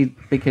just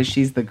because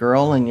she's the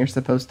girl and you're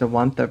supposed to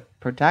want the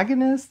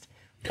protagonist,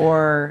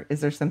 or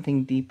is there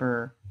something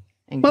deeper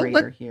and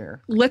greater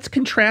here? Let's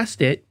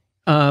contrast it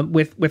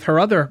with her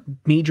other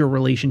major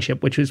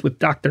relationship, which is with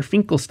Dr.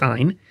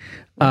 Finkelstein.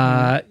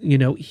 You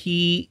know,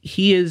 he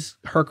is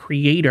her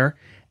creator,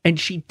 and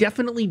she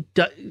definitely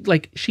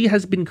she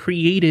has been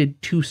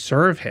created to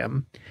serve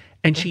him,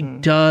 and she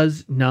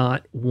does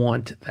not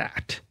want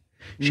that.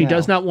 She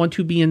does not want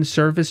to be in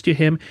service to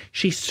him.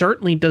 She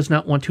certainly does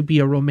not want to be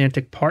a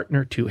romantic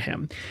partner to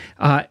him.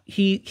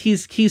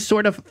 He's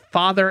sort of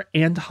father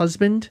and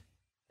husband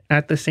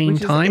at the same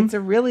time. It's a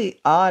really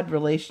odd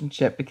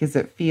relationship, because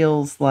it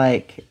feels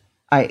like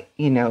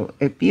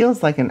it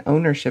feels like an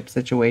ownership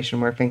situation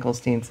where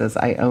Finkelstein says,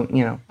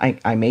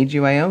 I made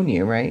you, I own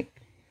you, right?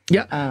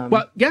 Yeah.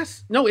 Well,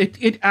 yes. No,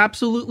 it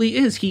absolutely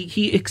is.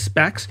 He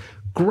expects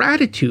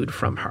gratitude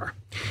from her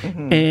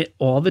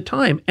all the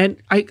time. And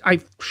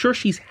I'm sure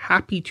she's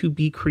happy to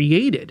be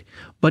created,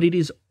 but it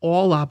is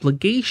all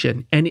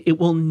obligation, and it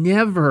will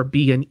never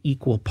be an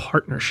equal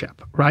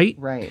partnership, right?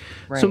 Right.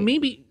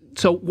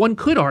 So one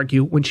could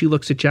argue, when she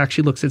looks at Jack,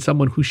 she looks at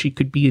someone who she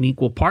could be an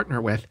equal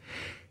partner with,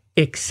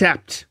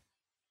 except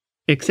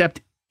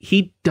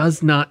he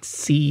does not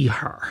see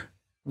her.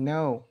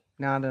 No,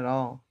 not at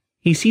all.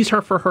 He sees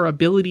her for her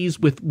abilities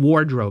with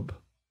wardrobe,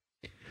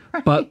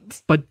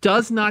 but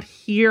does not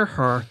hear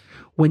her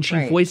when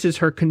she voices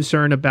her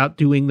concern about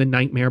doing The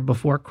Nightmare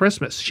Before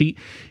Christmas.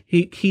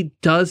 He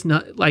does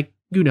not, like,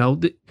 you know,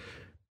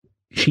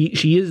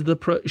 she is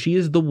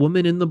the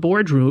woman in the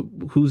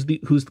boardroom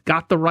who's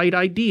got the right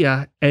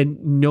idea, and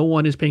no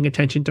one is paying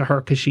attention to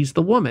her because she's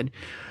the woman.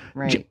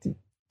 Right.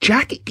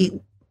 Jack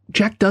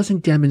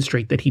doesn't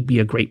demonstrate that he'd be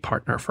a great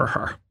partner for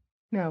her.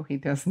 No, he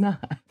does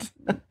not.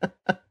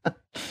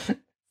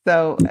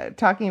 So,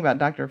 talking about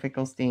Dr.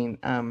 Finkelstein,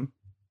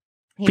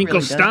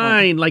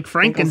 Finkelstein, like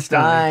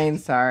Frankenstein.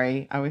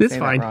 Sorry, I always say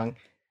that wrong.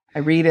 I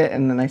read it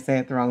and then I say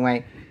it the wrong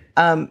way.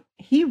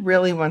 He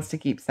really wants to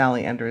keep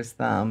Sally under his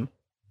thumb,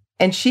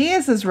 and she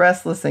is as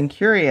restless and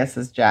curious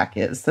as Jack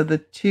is. So the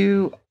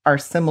two are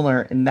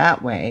similar in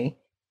that way.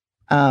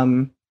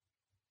 But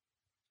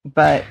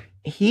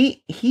he's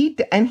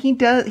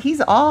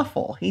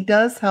awful. He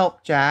does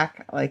help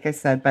Jack, like I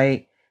said,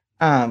 by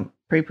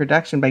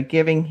pre-production, by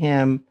giving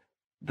him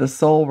the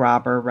soul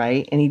robber,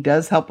 right? And he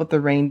does help with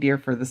the reindeer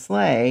for the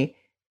sleigh.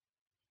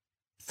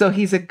 So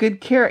he's a good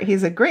character.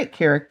 He's a great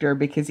character,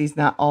 because he's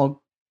not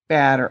all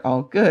bad or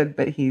all good,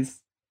 but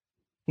he's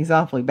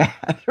awfully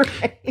bad,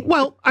 right?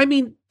 Well, I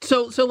mean,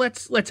 so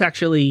let's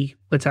actually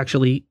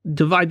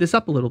divide this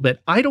up a little bit.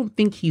 I don't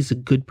think he's a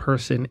good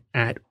person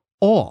at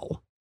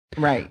all.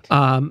 Right.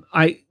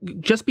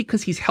 Just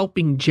because he's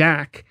helping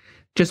Jack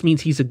just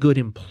means he's a good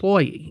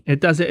employee. It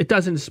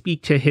doesn't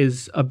speak to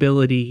his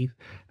ability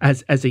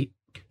as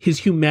his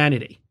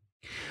humanity.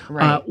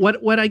 Right.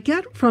 What I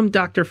get from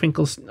Dr.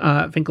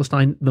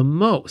 Finkelstein the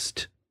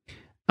most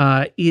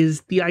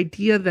is the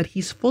idea that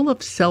he's full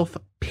of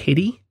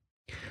self-pity.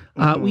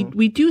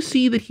 We do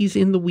see that he's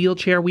in the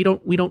wheelchair. We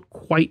don't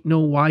quite know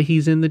why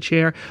he's in the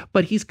chair,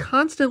 but he's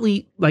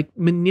constantly like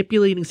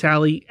manipulating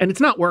Sally, and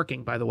it's not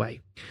working, by the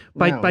way,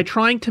 by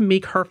trying to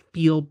make her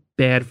feel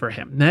bad for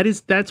him.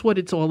 That's what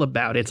it's all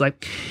about. It's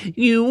like,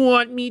 you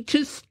want me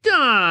to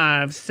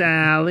starve,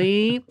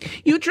 Sally?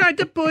 You tried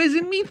to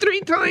poison me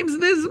 3 times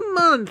this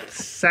month,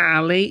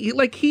 Sally.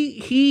 Like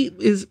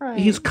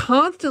he's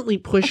constantly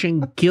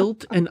pushing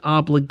guilt and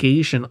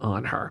obligation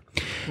on her.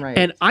 Right.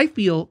 And I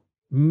feel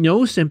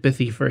no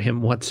sympathy for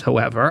him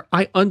whatsoever.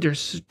 I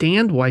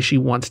understand why she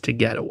wants to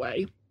get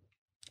away.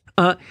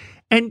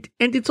 And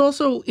it's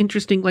also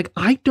interesting, like,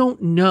 I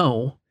don't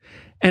know,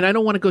 and I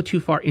don't want to go too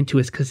far into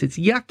this because it's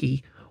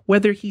yucky,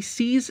 whether he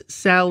sees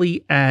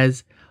Sally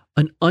as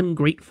an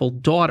ungrateful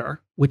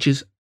daughter, which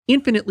is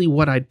infinitely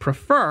what I'd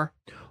prefer,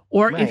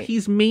 or if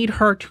he's made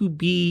her to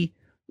be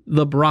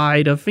the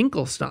bride of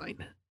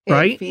Finkelstein,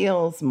 right? It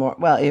feels more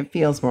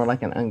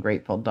like an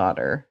ungrateful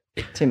daughter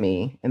to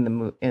me in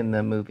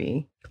the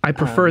movie. I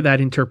prefer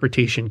that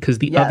interpretation because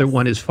the other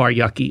one is far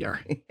yuckier.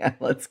 Yeah,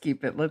 let's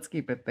keep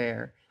it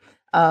there.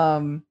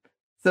 So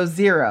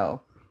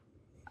Zero,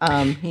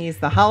 he's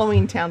the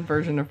Halloween Town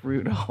version of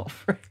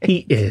Rudolph. Right?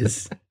 He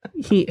is,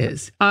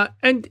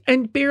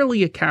 and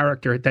barely a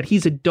character. That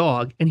he's a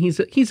dog, and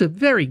he's a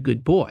very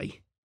good boy.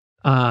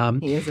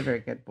 He is a very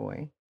good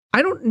boy.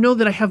 I don't know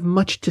that I have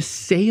much to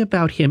say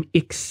about him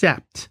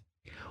except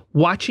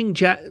watching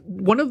Jack.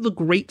 One of the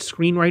great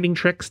screenwriting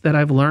tricks that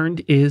I've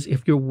learned is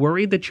if you're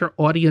worried that your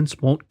audience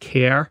won't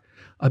care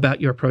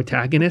about your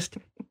protagonist,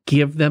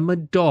 give them a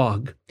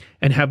dog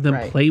and have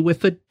them play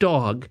with a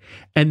dog.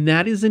 And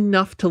that is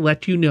enough to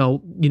let you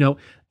know,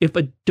 if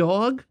a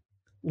dog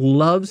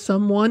loves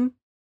someone,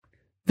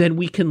 then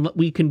we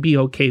can be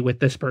okay with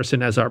this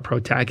person as our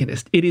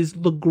protagonist. It is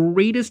the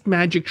greatest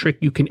magic trick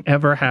you can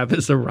ever have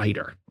as a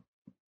writer.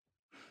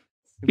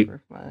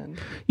 Super fun.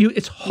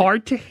 It's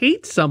hard to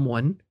hate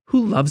someone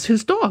who loves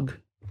his dog.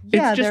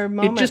 Yeah, there are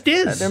moments. It just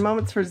is. There are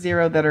moments for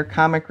Zero that are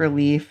comic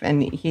relief,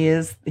 and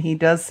he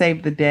does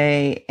save the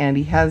day, and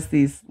he has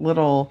these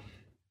little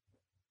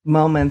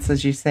moments,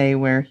 as you say,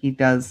 where he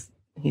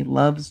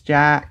loves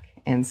Jack,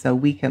 and so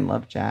we can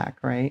love Jack,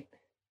 right?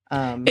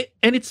 And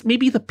it's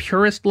maybe the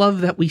purest love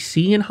that we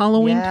see in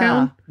Halloween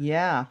Town.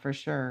 Yeah, for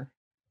sure.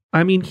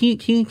 I mean, he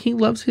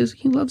loves his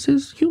human,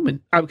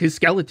 his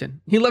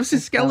skeleton. He loves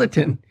his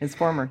skeleton. His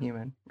former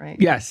human, right?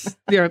 Yes.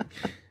 There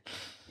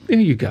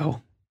you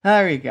go.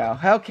 There you go.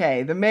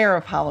 Okay, the mayor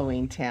of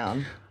Halloween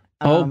Town.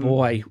 Oh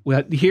boy.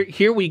 Well,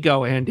 here we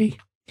go, Andy.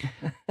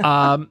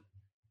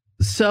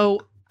 So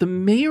the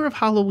mayor of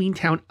Halloween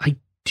Town, I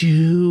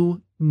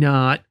do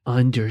not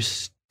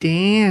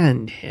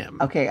understand him.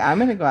 Okay, I'm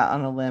going to go out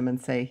on a limb and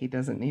say he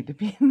doesn't need to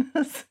be in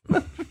this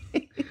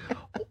movie.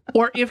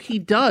 Or if he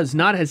does,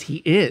 not as he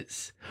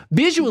is.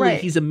 Visually,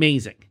 he's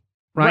amazing,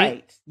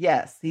 right?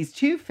 Yes, he's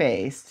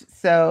two-faced.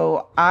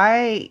 So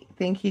I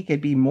think he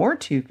could be more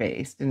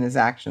two-faced in his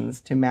actions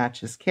to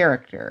match his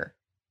character.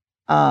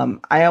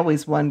 I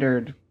always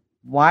wondered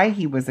why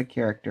he was a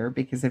character,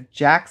 because if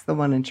Jack's the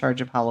one in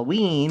charge of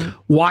Halloween,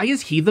 why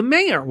is he the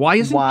mayor? Why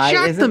isn't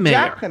Jack the mayor?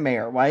 Jack the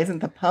mayor? Why isn't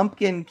the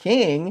Pumpkin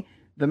King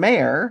the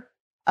mayor?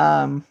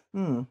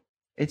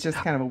 It's just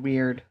kind of a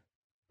weird.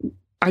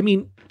 I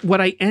mean,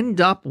 what I end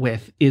up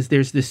with is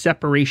there's this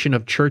separation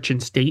of church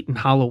and state in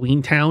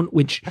Halloween Town,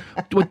 which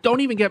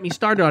don't even get me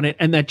started on it.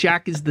 And that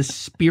Jack is the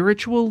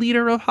spiritual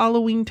leader of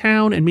Halloween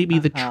Town and maybe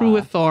the true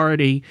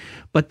authority,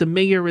 but the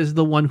mayor is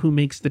the one who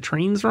makes the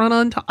trains run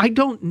on time. I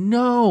don't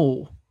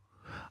know.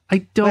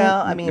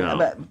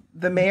 But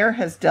the mayor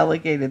has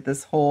delegated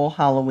this whole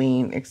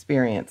Halloween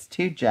experience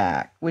to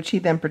Jack, which he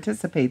then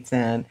participates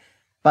in,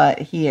 but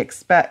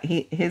he's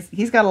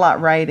got a lot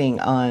riding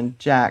on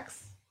Jack's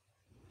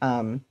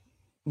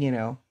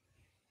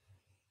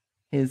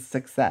his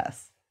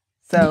success.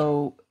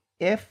 So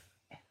I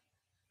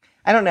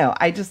don't know,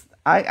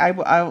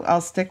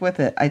 I'll stick with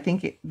it. I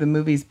think the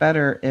movie's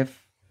better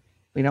if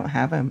we don't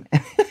have him.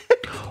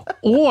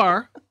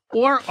 or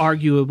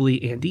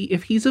arguably, Andy,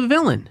 if he's a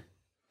villain.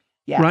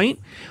 Yes. Right?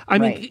 I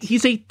mean,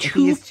 he's a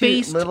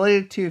two-faced.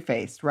 Literally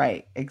two-faced,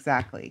 right,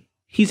 exactly.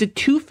 He's a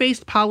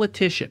two-faced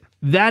politician.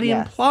 That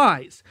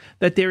implies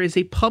that there is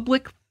a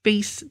public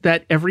face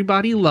that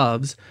everybody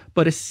loves,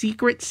 but a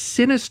secret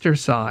sinister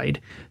side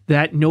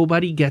that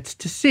nobody gets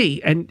to see.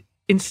 And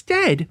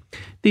instead,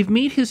 they've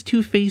made his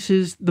two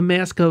faces the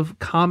mask of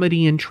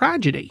comedy and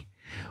tragedy,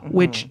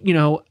 which,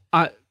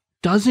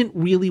 doesn't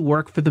really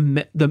work for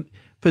the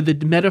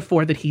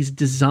metaphor that he's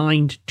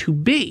designed to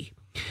be.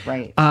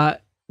 Right.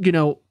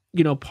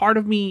 Part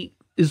of me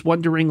is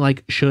wondering,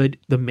 like, should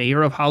the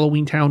mayor of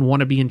Halloween Town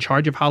want to be in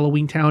charge of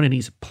Halloween Town and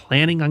he's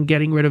planning on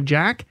getting rid of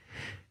Jack?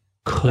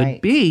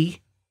 Could be.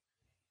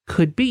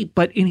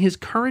 But in his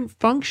current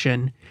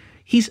function,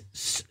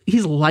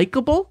 he's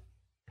likable,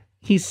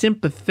 he's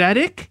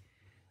sympathetic,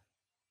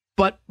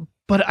 but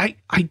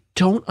I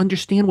don't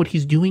understand what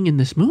he's doing in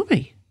this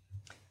movie.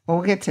 Well,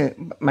 we'll get to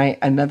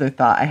another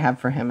thought I have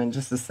for him in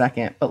just a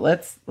second, but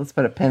let's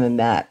put a pin in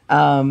that.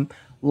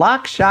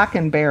 Lock, Shock,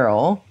 and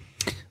Barrel.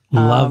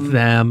 Love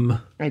them.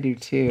 I do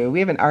too. We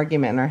have an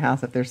argument in our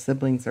house if they're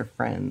siblings or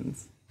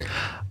friends.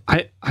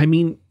 I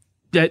mean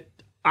that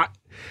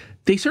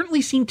they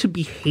certainly seem to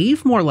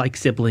behave more like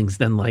siblings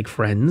than like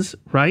friends,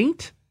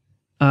 right?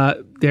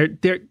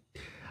 They're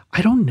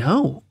I don't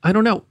know.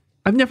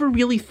 I've never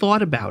really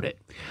thought about it.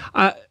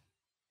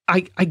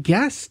 I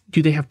guess,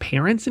 do they have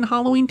parents in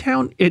Halloween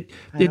Town? I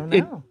don't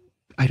know.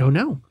 I don't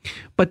know.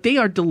 But they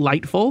are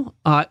delightful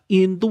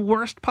in the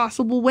worst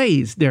possible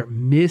ways. They're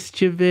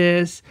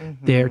mischievous,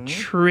 they're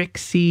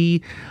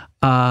tricksy.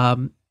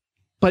 But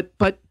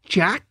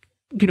Jack,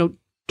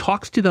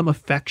 talks to them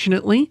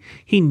affectionately.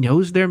 He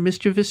knows they're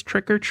mischievous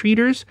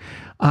trick-or-treaters.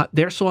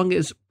 Their song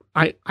is,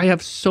 I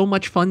have so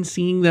much fun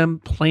seeing them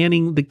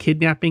planning the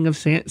kidnapping of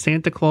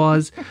Santa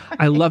Claus.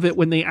 I love it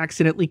when they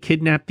accidentally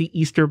kidnap the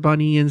Easter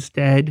Bunny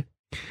instead.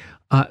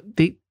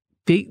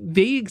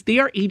 They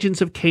are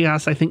agents of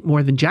chaos, I think,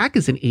 more than Jack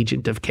is an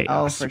agent of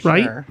chaos. Oh, for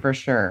right? sure, for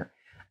sure.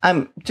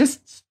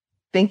 Just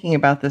thinking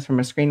about this from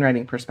a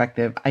screenwriting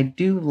perspective, I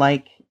do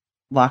like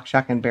Lock,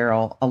 Shock, and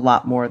Barrel a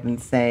lot more than,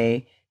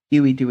 say,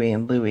 Huey, Dewey,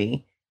 and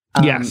Louie.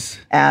 Yes.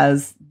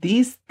 As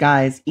these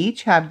guys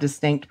each have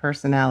distinct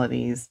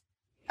personalities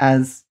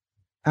as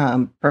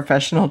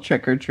professional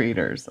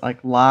trick-or-treaters.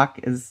 Like Lock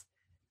is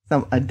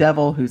a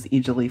devil who's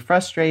easily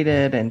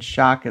frustrated, and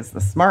Shock is the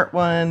smart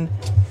one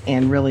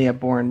and really a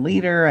born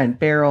leader, and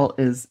Barrel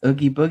is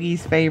Oogie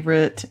Boogie's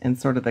favorite and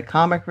sort of the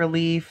comic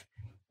relief.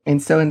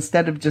 And so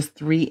instead of just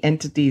three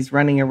entities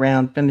running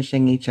around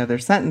finishing each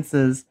other's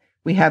sentences,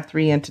 we have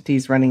three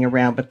entities running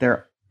around, but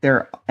they're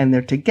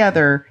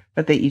together,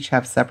 but they each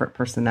have separate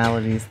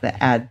personalities that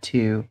add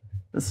to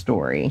the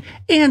story.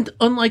 And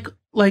unlike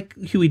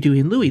Huey, Dewey,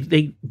 and Louie,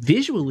 they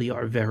visually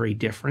are very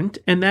different,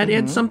 and that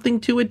adds something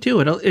to it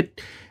too. I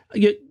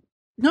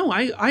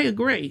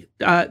agree.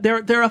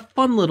 They're a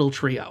fun little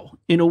trio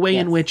in a way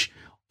in which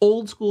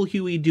old school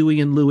Huey,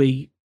 Dewey, and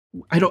Louie,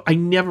 I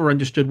never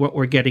understood what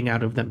we're getting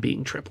out of them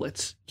being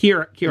triplets.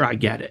 Here I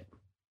get it.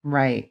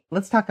 Right.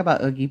 Let's talk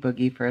about Oogie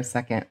Boogie for a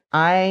second.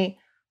 I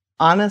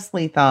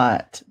honestly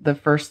thought the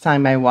first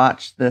time I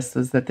watched this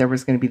was that there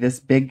was going to be this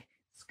big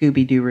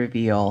Scooby-Doo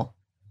reveal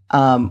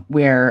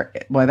where,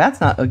 well,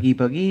 that's not Oogie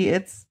Boogie.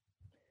 It's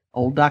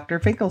old Dr.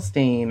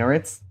 Finkelstein, or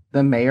it's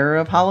the mayor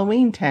of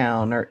Halloween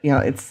Town, or,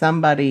 it's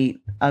somebody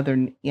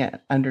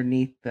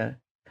underneath the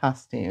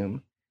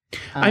costume.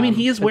 I mean,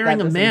 he is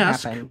wearing a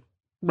mask.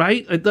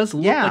 Right? It does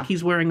look like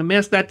he's wearing a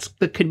mask. That's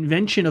the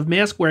convention of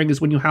mask wearing, is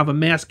when you have a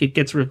mask, it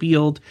gets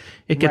revealed,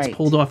 it gets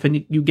pulled off,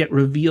 and you get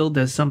revealed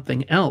as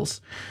something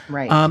else.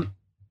 Right.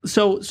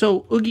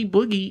 So Oogie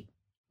Boogie,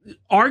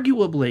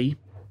 arguably,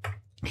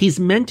 he's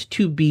meant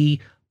to be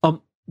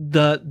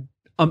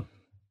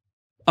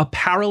a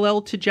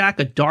parallel to Jack,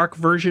 a dark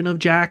version of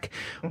Jack,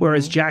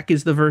 whereas Jack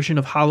is the version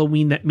of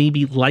Halloween that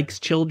maybe likes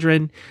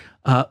children.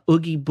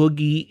 Oogie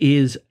Boogie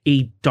is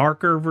a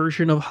darker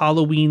version of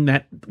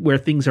Halloween where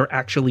things are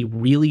actually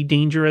really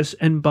dangerous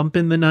and bump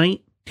in the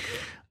night.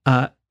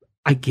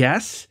 I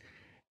guess.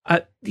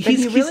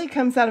 He really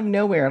comes out of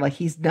nowhere. Like,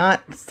 he's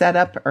not set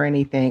up or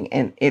anything,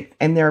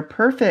 and there are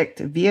perfect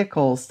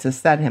vehicles to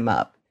set him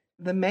up.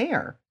 The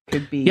mayor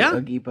could be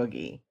Oogie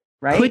Boogie,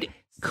 right?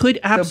 Could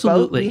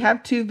absolutely. So we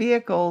have two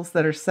vehicles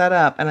that are set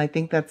up, and I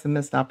think that's a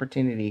missed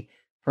opportunity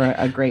for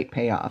a great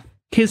payoff.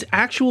 His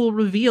actual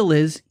reveal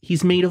is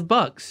he's made of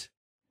bugs.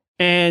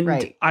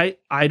 And I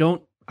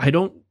don't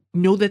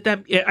know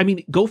that I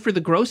mean, go for the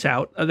gross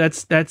out.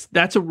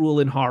 That's a rule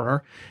in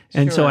horror.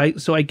 And so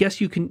I guess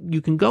you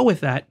can go with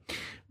that.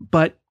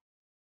 But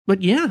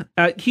yeah,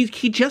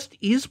 he just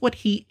is what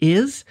he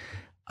is.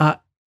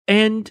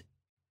 And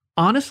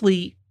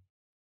honestly,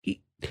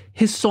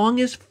 his song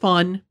is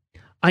fun.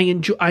 I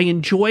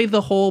enjoy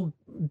the whole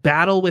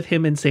battle with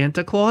him and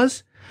Santa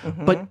Claus.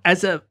 But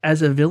as a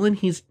villain,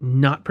 he's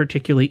not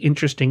particularly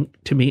interesting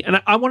to me.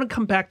 And I want to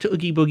come back to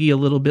Oogie Boogie a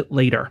little bit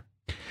later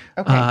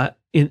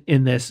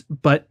in this.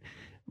 But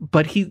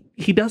he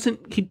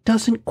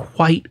doesn't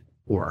quite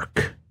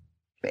work.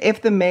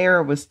 If the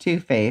mayor was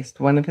two-faced,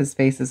 one of his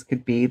faces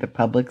could be the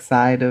public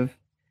side of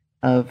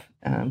I'll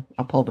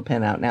pull the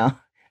pen out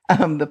now.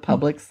 The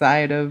public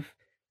side of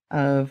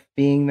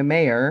being the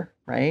mayor,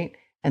 right?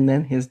 And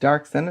then his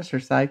dark, sinister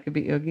side could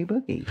be Oogie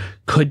Boogie.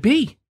 Could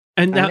be.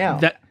 And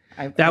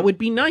that would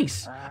be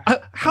nice.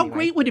 How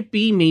great would it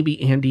be, maybe,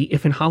 Andy,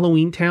 if in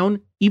Halloween Town,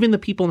 even the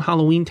people in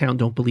Halloween Town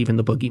don't believe in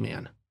the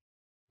boogeyman?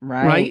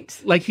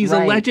 Right? Like, he's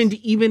a legend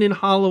even in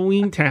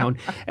Halloween Town.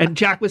 And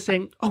Jack was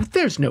saying, oh,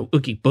 there's no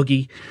Oogie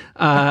Boogie.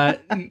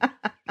 And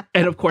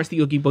of course, the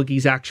Oogie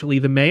Boogie's actually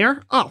the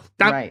mayor. Oh,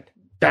 that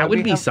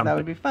would be something. That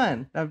would be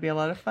fun. That would be a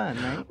lot of fun,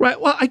 right?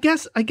 Right. Well, I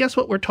guess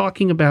what we're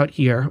talking about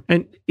here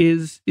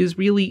is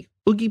really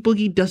Oogie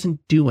Boogie doesn't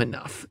do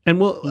enough, and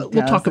we'll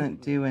talk.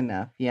 Doesn't do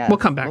enough. Yeah, we'll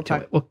come back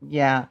to it.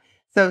 Yeah.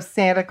 So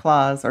Santa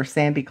Claus or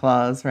Sandy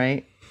Claus,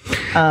 right?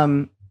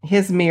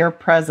 His mere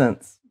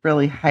presence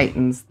really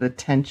heightens the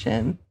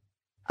tension.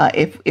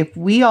 If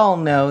we all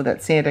know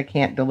that Santa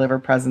can't deliver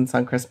presents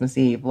on Christmas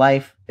Eve,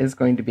 life is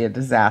going to be a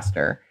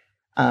disaster.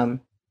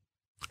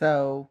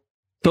 So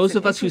those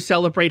of us who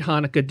celebrate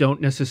Hanukkah don't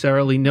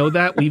necessarily know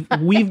that.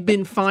 We've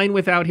been fine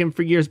without him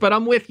for years, but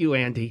I'm with you,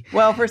 Andy.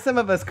 Well, for some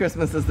of us,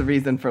 Christmas is the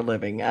reason for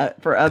living.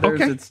 For others,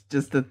 It's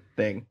just a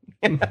thing.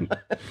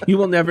 You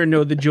will never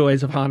know the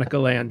joys of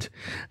Hanukkah land.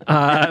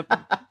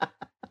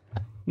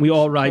 We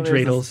all ride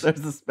dreidels. There's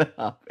a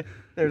spinoff.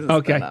 There's a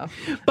spinoff.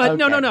 But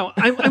okay. No.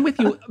 I'm with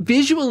you.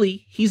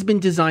 Visually, he's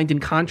been designed in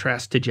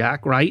contrast to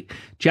Jack, right?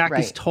 Jack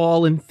is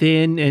tall and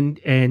thin,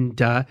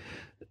 and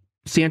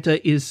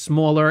Santa is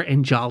smaller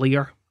and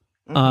jollier,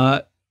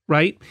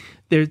 right?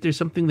 There's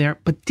something there.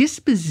 But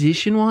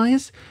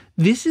disposition-wise,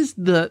 this is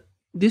the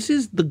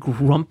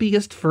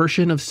grumpiest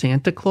version of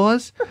Santa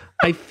Claus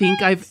I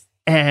think I've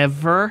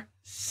ever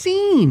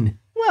seen.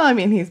 Well, I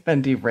mean, he's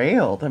been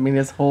derailed. I mean,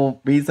 his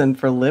whole reason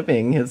for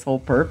living, his whole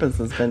purpose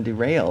has been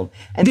derailed.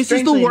 And this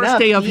is the worst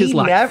day of his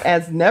life.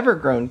 Has never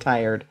grown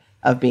tired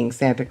of being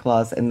Santa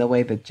Claus in the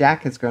way that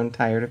Jack has grown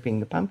tired of being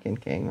the Pumpkin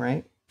King,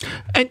 right?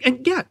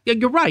 And yeah,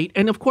 you're right.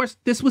 And of course,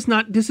 this is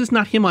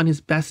not him on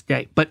his best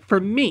day. But for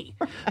me,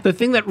 the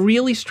thing that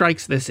really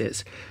strikes this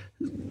is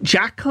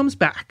Jack comes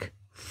back,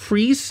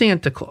 frees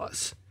Santa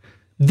Claus,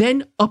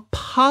 then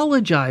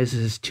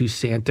apologizes to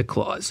Santa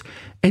Claus.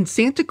 And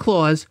Santa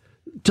Claus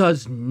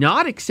does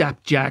not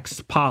accept Jack's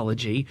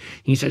apology.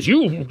 He says,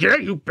 you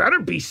better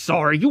be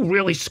sorry. You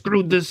really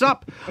screwed this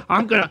up.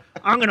 I'm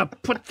gonna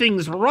put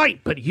things right,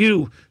 but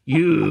you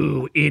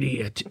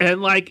idiot.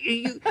 And like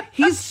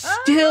he's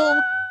still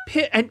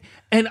and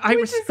I respect.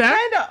 Which is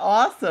kind of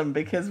awesome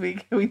because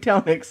we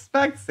don't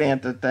expect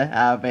Santa to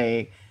have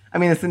I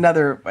mean, it's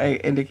another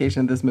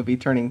indication of this movie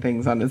turning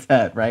things on its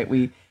head, right?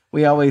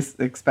 We always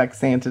expect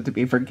Santa to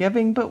be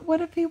forgiving, but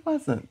what if he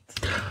wasn't?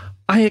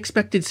 I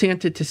expected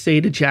Santa to say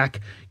to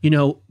Jack,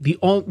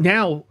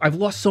 now I've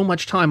lost so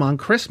much time on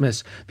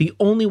Christmas. The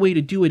only way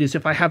to do it is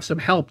if I have some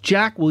help.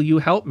 Jack, will you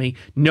help me?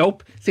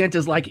 Nope.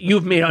 Santa's like,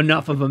 you've made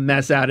enough of a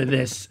mess out of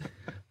this.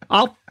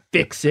 I'll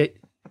fix it.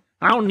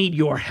 I don't need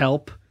your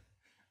help.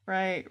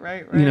 Right.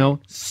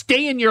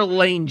 Stay in your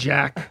lane,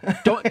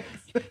 Jack. Don't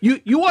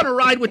you want to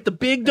ride with the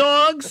big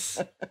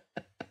dogs?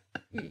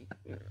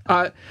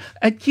 And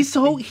he's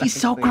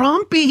so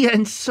grumpy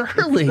and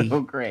surly.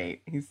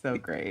 He's so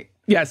great.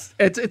 Yes,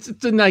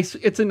 it's a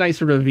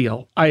nice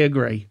reveal. I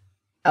agree.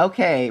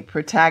 Okay,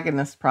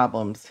 protagonist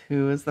problems.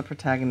 Who is the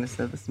protagonist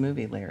of this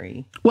movie,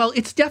 Larry? Well,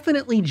 it's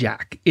definitely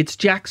Jack. It's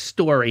Jack's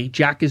story.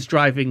 Jack is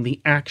driving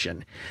the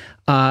action.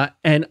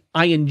 And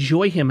I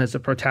enjoy him as a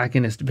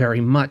protagonist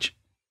very much.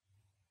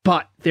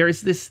 But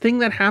there's this thing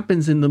that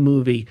happens in the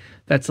movie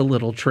that's a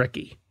little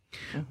tricky,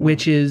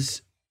 which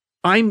is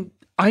I'm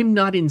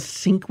not in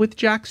sync with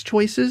Jack's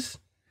choices.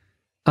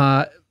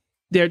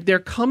 There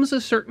comes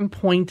a certain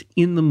point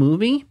in the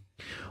movie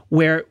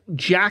where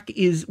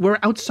we're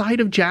outside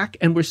of Jack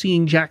and we're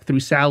seeing Jack through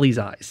Sally's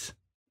eyes.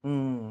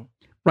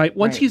 Right?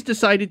 Once he's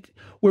decided,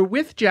 we're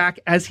with Jack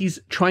as he's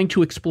trying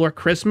to explore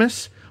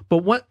Christmas,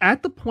 but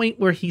at the point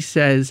where he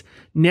says,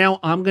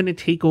 now I'm going to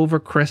take over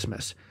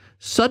Christmas,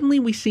 suddenly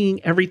we're seeing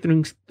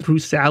everything through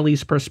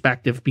Sally's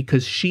perspective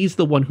because she's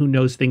the one who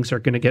knows things are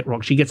going to get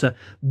wrong. She gets a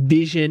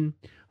vision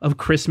of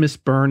Christmas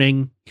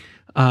burning,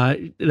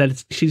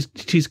 she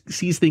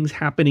sees things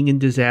happening in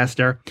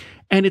disaster,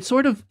 and it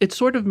sort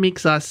of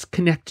makes us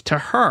connect to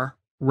her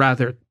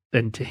rather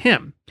than to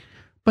him.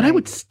 But I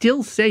would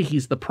still say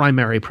he's the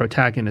primary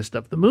protagonist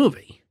of the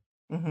movie.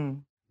 Mm-hmm.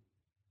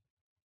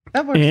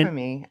 That works for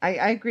me.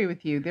 I agree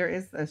with you. There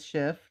is a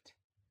shift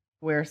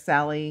where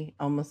Sally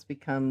almost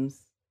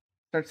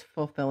starts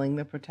fulfilling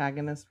the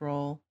protagonist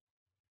role.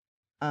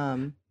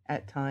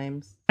 At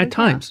times.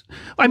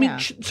 I mean,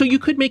 so you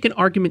could make an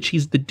argument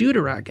she's the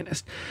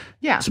deuteragonist.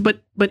 Yeah. So,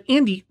 but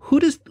Andy,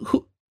 who's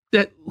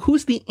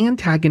the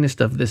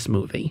antagonist of this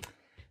movie?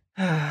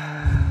 Who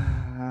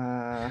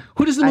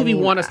does the movie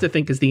want us to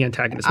think is the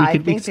antagonist? I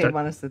think they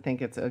want us to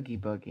think it's Oogie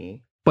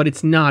Boogie. But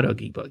it's not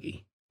Oogie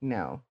Boogie.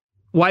 No.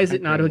 Why is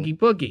it not Oogie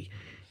Boogie?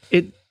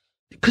 It's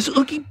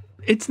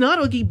not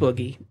Oogie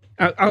Boogie.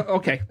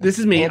 Okay, this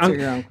is me. Answer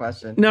your own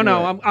question.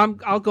 No,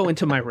 I'll go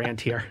into my rant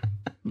here.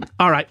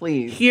 All right,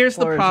 please. Here's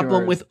the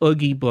problem with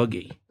Oogie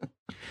Boogie.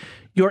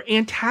 Your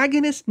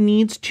antagonist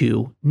needs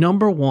to,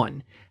 number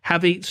one,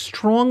 have a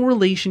strong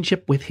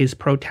relationship with his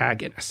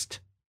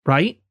protagonist,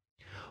 right?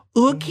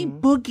 Oogie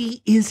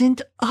Boogie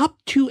isn't up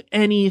to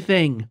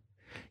anything.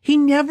 He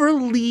never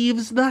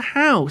leaves the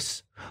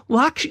house.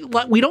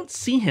 We don't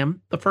see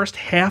him the first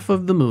half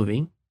of the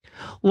movie.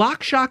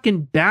 Lock, Shock,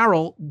 and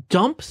Barrel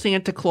dump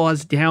Santa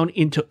Claus down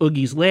into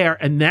Oogie's lair,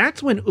 and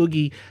that's when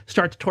Oogie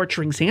starts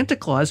torturing Santa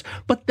Claus,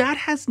 but that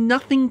has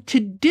nothing to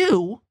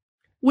do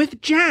with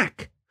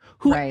Jack.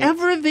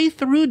 Whoever they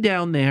threw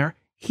down there,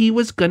 he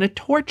was going to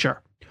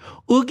torture.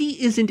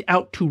 Oogie isn't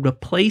out to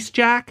replace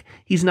Jack.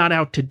 He's not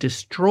out to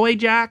destroy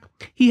Jack.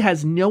 He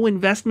has no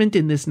investment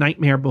in this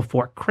Nightmare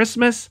Before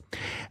Christmas.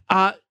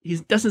 He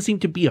doesn't seem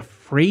to be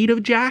afraid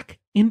of Jack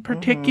in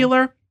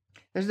particular.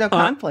 There's no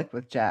conflict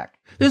with Jack.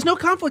 There's no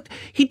conflict.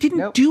 He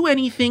didn't do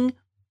anything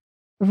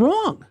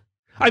wrong.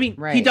 I mean,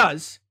 he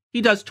does.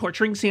 He does.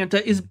 Torturing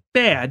Santa is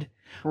bad.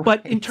 Right.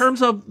 But in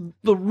terms of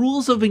the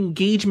rules of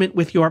engagement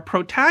with your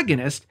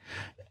protagonist,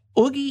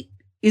 Oogie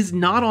is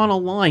not on a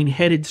line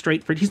headed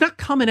straight for it. He's not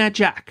coming at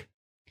Jack.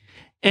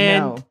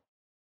 And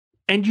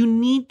you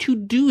need to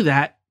do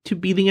that to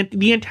be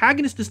the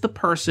antagonist is the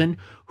person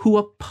who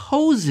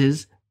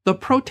opposes the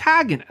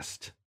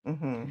protagonist.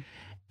 Mm-hmm.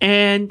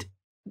 And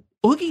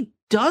Oogie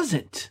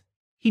doesn't.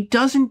 He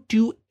doesn't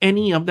do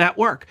any of that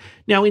work.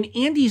 Now, in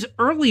Andy's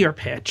earlier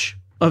pitch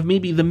of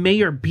maybe the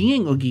mayor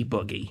being Oogie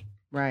Boogie,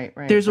 right.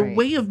 There's a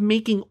way of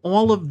making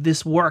all of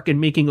this work and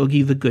making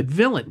Oogie the good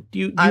villain. Do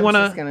you want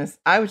to?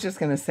 I was just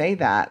gonna say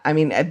that. I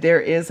mean, there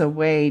is a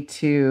way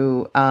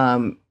to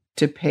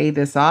pay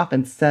this off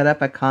and set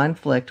up a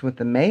conflict with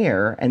the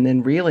mayor, and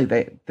then really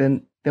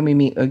then we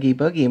meet Oogie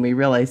Boogie and we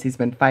realize he's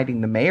been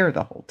fighting the mayor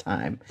the whole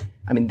time.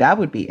 I mean, that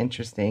would be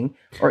interesting.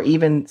 Or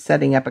even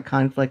setting up a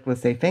conflict with,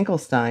 say,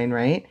 Finkelstein,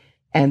 right?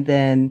 And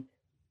then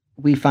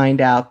we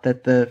find out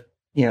that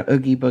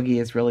Oogie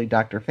Boogie is really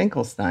Dr.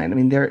 Finkelstein. I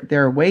mean, there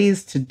are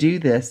ways to do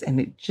this,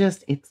 and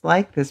it's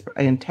like this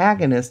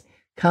antagonist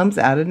comes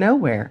out of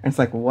nowhere. And it's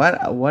like,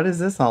 what is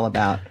this all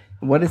about?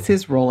 What is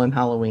his role in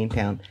Halloween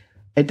Town?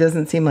 It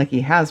doesn't seem like he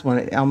has one.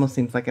 It almost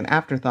seems like an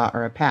afterthought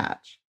or a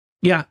patch.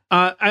 Yeah,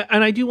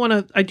 I do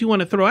want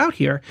to throw out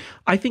here.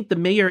 I think the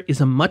mayor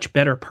is a much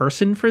better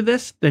person for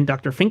this than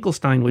Dr.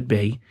 Finkelstein would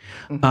be.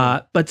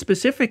 Mm-hmm. But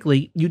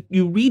specifically, you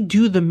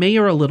redo the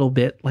mayor a little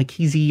bit, like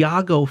he's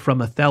Iago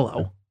from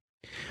Othello.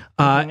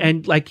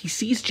 And like he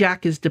sees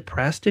Jack is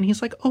depressed and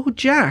he's like, "Oh,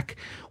 Jack,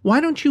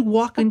 why don't you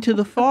walk into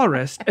the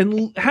forest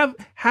and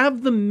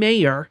have the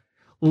mayor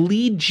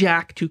lead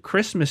Jack to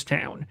Christmas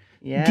Town?"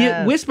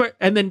 Yeah. Whisper,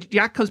 and then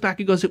Jack comes back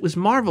and goes, "It was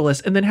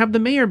marvelous." And then have the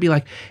mayor be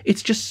like,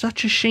 "It's just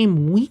such a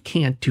shame we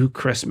can't do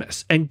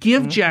Christmas." And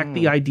give Jack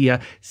the idea,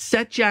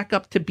 set Jack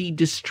up to be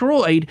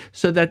destroyed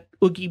so that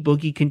Oogie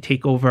Boogie can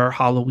take over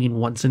Halloween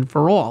once and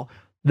for all.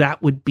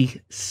 That would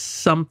be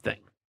something.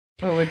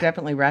 Well, it would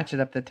definitely ratchet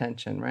up the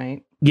tension,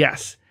 right?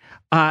 Yes.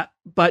 But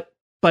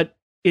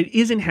it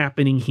isn't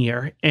happening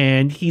here,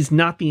 and he's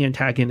not the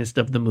antagonist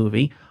of the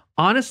movie.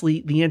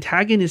 Honestly, the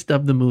antagonist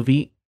of the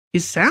movie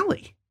is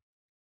Sally.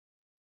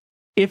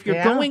 If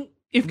you're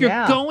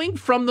going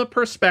from the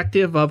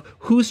perspective of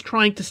who's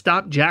trying to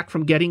stop Jack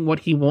from getting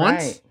what he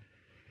wants,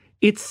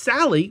 it's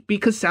Sally,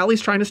 because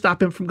Sally's trying to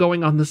stop him from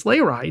going on the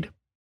sleigh ride.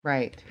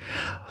 Right.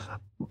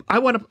 I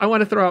want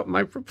to throw out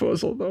my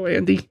proposal, though,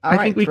 Andy. I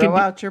think we can throw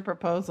out your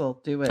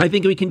proposal. Do it. I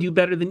think we can do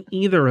better than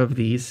either of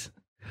these.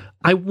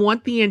 I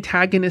want the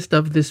antagonist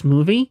of this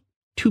movie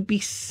to be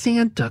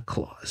Santa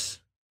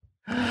Claus.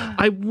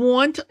 I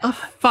want a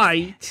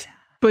fight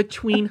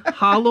between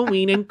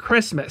Halloween and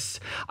Christmas.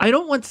 I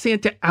don't want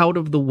Santa out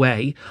of the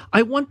way.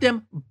 I want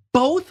them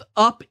both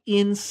up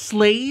in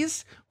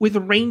sleighs with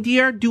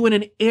reindeer doing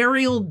an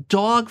aerial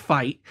dog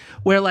fight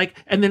where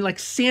and then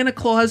Santa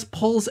Claus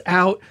pulls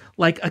out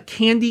like a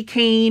candy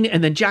cane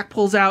and then Jack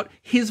pulls out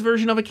his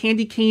version of a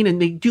candy cane and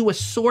they do a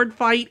sword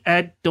fight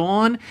at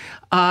dawn.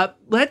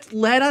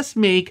 Let us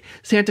make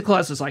Santa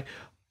Claus is like,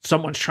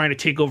 "Someone's trying to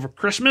take over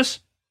Christmas?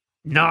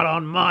 Not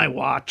on my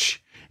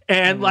watch."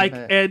 And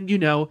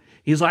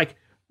he's like,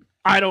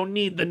 "I don't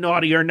need the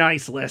naughty or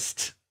nice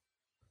list.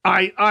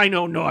 I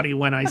know naughty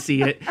when I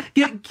see it."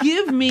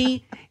 Give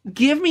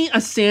me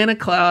a Santa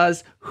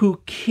Claus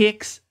who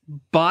kicks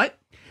butt,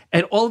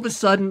 and all of a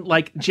sudden,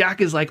 Jack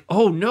is like,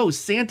 "Oh no,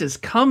 Santa's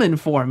coming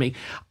for me."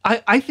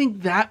 I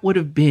think that would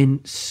have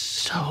been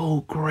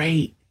so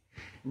great.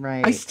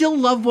 Right. I still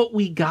love what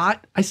we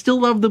got. I still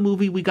love the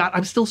movie we got.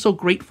 I'm still so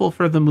grateful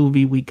for the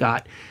movie we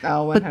got.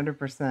 Oh,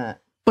 100%.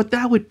 But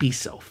that would be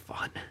so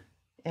fun.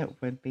 It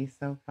would be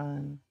so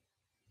fun.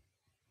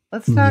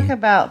 Let's talk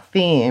about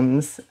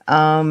themes.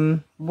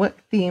 What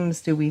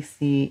themes do we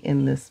see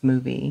in this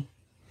movie?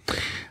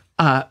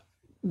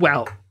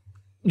 Well,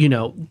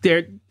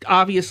 there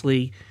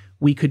obviously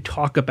we could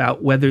talk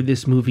about whether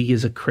this movie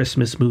is a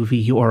Christmas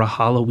movie or a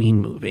Halloween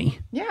movie.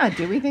 Yeah,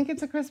 do we think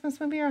it's a Christmas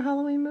movie or a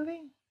Halloween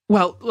movie?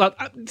 Well,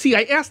 see,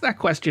 I asked that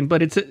question,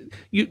 but it's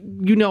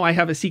I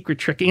have a secret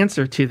trick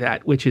answer to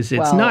that, which is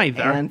it's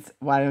neither. And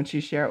why don't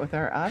you share it with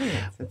our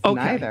audience? It's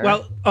neither.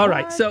 Well, all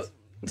right.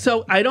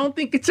 So I don't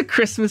think it's a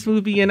Christmas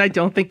movie, and I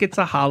don't think it's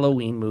a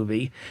Halloween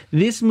movie.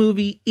 This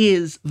movie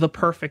is the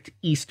perfect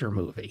Easter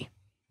movie,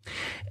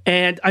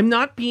 and I'm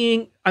not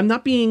being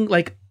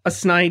like a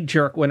snide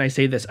jerk when I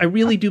say this. I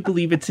really do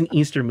believe it's an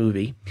Easter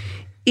movie.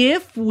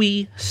 If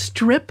we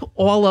strip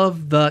all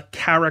of the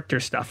character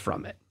stuff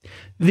from it.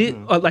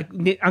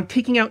 I'm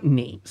taking out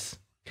names.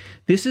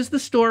 This is the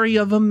story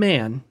of a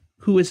man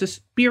who is a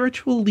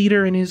spiritual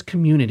leader in his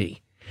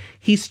community.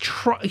 He's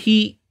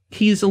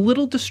a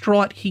little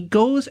distraught. He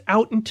goes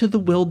out into the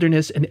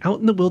wilderness, and out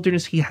in the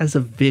wilderness, he has a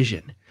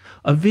vision.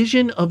 a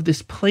vision of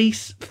this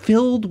place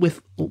filled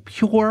with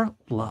pure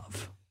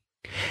love.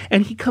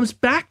 And he comes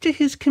back to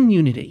his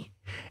community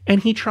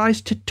and he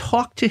tries to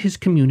talk to his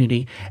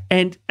community.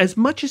 And as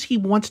much as he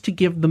wants to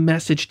give the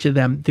message to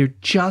them, they're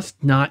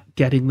just not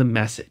getting the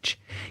message.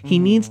 He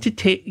needs to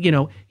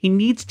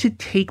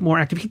take more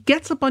active. He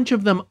gets a bunch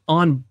of them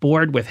on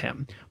board with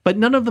him, but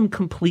none of them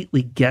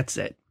completely gets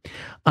it.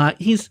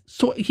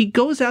 He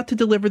goes out to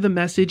deliver the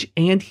message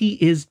and he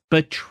is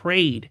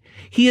betrayed.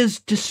 He is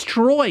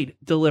destroyed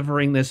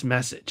delivering this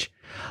message.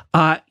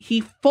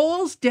 He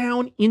falls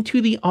down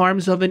into the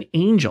arms of an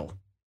angel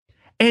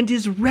and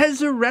is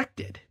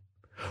resurrected,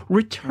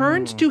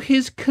 returns to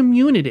his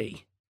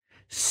community,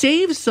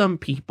 saves some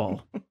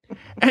people,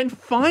 and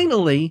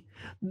finally,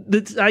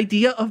 the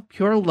idea of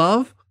pure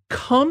love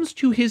comes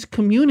to his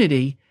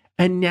community,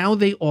 and now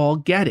they all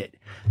get it.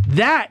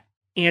 That,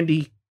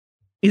 Andy,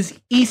 is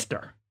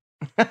Easter.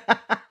 Am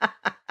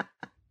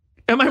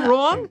I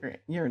wrong?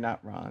 You're not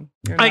wrong.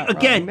 You're not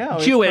again, wrong. No,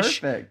 Jewish. It's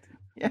perfect.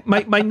 Yeah.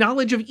 My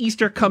knowledge of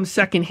Easter comes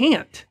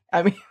secondhand.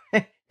 I mean,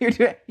 you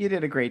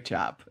did a great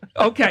job.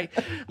 Okay.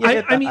 You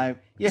hit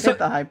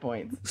the high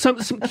points. Some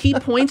key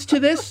points to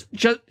this,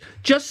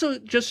 just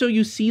so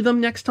you see them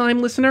next time,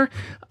 listener.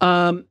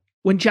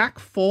 When Jack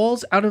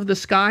falls out of the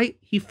sky,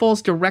 he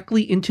falls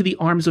directly into the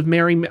arms of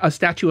Mary, a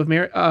statue of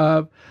Mary,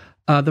 the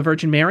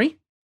Virgin Mary.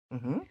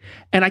 Mm-hmm.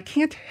 And I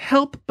can't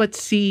help but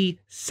see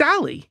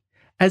Sally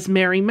as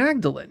Mary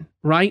Magdalene,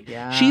 right?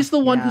 Yeah, she's the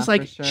one who's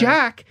like, sure.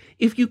 Jack,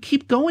 if you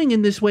keep going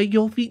in this way,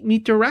 you'll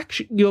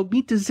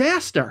meet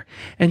disaster.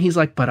 And he's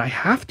like, but I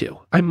have to.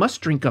 I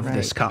must drink of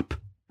this cup.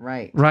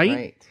 Right.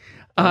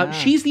 Yeah.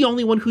 She's the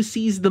only one who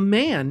sees the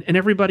man, and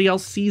everybody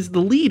else sees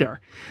the leader.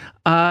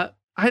 I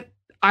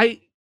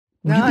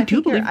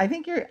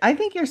think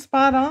you're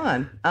spot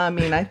on. I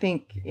mean,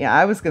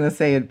 I was going to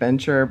say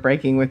adventure or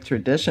breaking with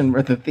tradition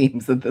were the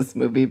themes of this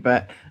movie,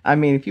 but I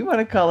mean, if you want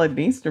to call it an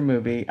Easter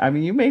movie, I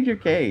mean, you made your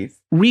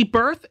case.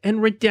 Rebirth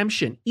and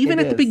redemption. Even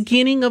at the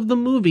beginning of the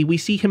movie, we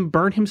see him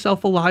burn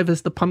himself alive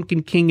as the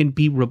Pumpkin King and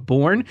be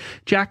reborn.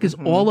 Jack is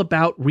all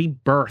about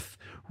rebirth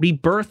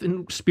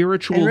and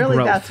spiritual growth. And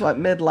really, that's what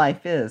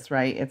midlife is,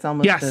 right? It's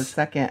almost the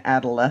second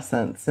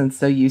adolescence. And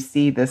so you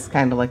see this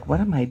kind of like, what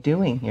am I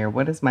doing here?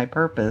 What is my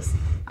purpose?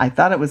 I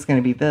thought it was going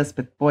to be this,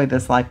 but boy,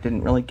 this life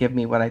didn't really give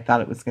me what I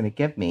thought it was going to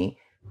give me.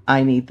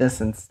 I need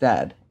this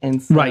instead.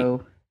 And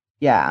so,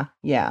 yeah,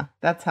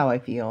 that's how I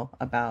feel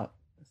about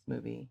this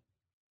movie.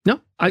 No,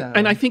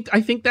 I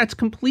think that's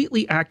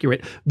completely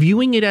accurate.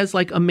 Viewing it as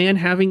like a man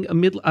having a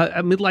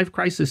midlife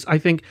crisis, I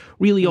think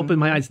really opened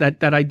my eyes.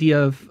 That idea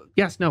of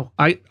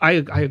I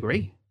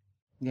agree.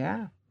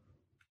 Yeah.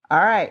 All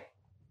right,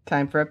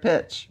 time for a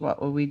pitch. What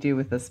will we do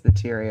with this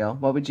material?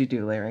 What would you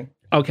do, Larry?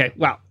 Okay,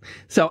 well,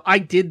 so I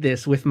did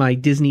this with my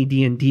Disney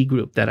D&D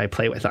group that I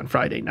play with on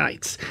Friday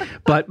nights.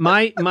 But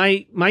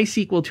my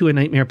sequel to A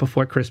Nightmare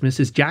Before Christmas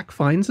is Jack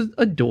finds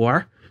a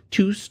door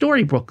to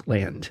Storybook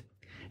Land.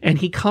 And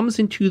he comes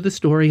into the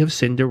story of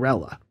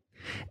Cinderella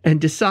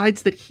and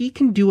decides that he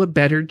can do a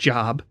better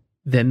job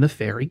than the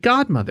fairy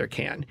godmother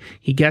can.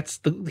 He gets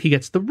the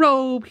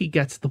robe, he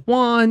gets the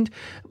wand,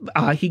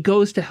 he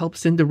goes to help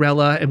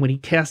Cinderella, and when he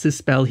casts his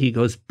spell, he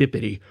goes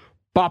bippity,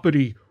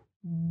 boppity,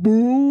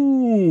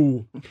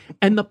 boo.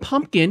 And the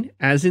pumpkin,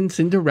 as in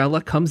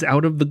Cinderella, comes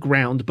out of the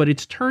ground, but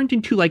it's turned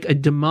into like a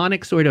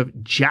demonic sort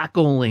of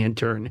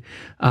jack-o'-lantern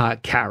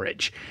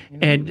carriage.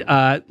 And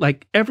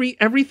like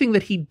everything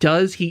that he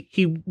does,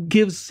 he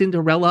gives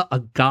Cinderella a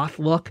goth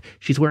look.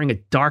 She's wearing a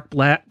dark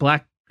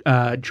black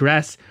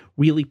dress,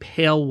 really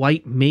pale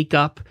white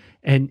makeup,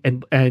 and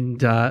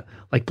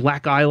like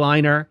black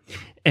eyeliner,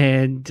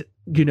 and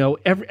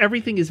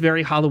everything is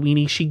very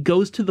Halloween-y. She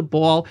goes to the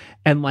ball,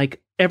 and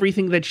like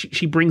everything that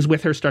she brings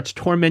with her starts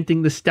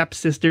tormenting the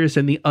stepsisters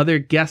and the other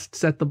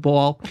guests at the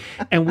ball.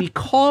 And we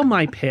call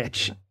my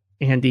pitch,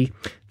 Andy,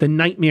 The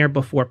Nightmare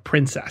Before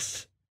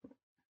Princess.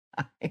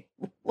 I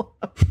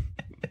love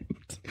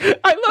it.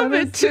 I love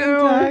it too.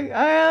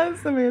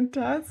 That's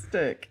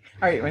fantastic.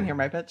 All right, you want to hear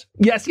my pitch?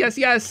 Yes.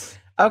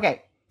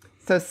 Okay.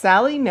 So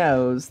Sally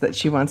knows that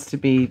she wants to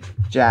be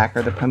Jack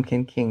or the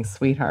Pumpkin King's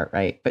sweetheart,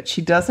 right? But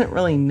she doesn't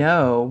really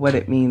know what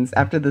it means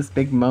after this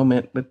big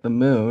moment with the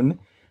moon.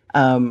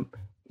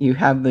 You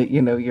have the,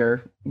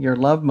 your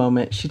love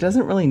moment. She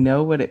doesn't really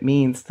know what it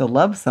means to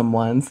love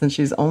someone since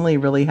she's only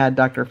really had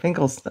Dr.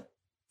 Finkelstein.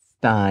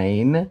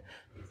 Say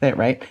it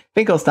right.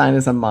 Finkelstein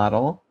is a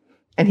model,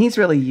 and he's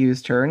really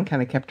used her and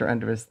kind of kept her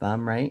under his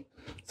thumb, right?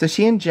 So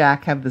she and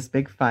Jack have this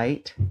big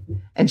fight,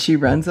 and she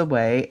runs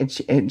away,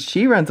 and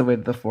she runs away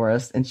to the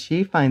forest, and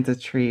she finds a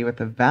tree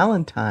with a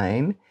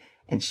Valentine,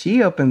 and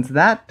she opens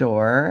that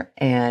door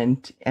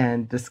and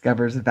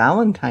discovers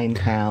Valentine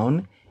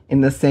Town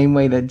in the same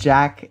way that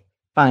Jack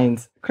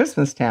finds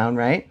Christmas Town,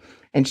 right?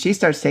 And she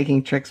starts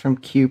taking tricks from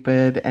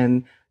Cupid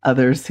and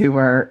others who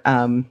are,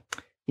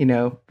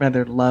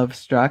 rather love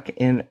struck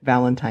in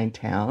Valentine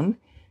Town.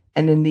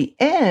 And in the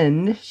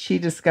end, she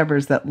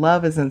discovers that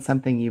love isn't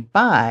something you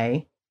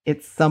buy,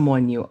 it's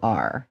someone you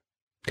are.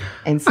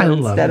 And so I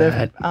love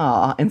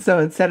that.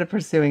 instead of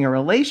pursuing a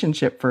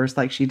relationship first,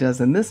 like she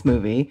does in this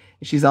movie,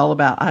 she's all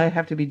about, I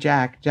have to be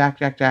Jack, Jack,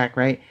 Jack, Jack,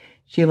 right?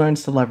 She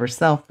learns to love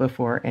herself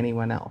before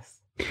anyone else.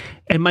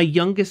 And my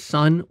youngest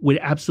son would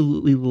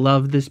absolutely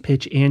love this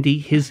pitch, Andy.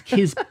 His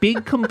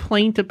big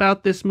complaint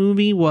about this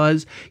movie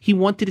was he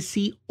wanted to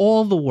see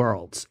all the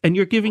worlds. And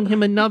you're giving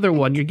him another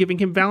one. You're giving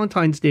him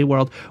Valentine's Day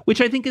World,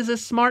 which I think is a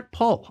smart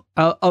pull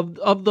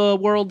of the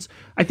worlds.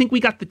 I think we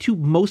got the two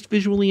most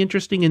visually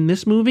interesting in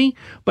this movie,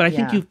 but I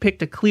think you've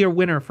picked a clear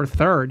winner for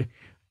third.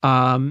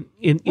 In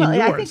yours.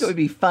 I think it would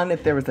be fun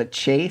if there was a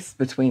chase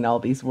between all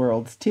these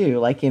worlds too.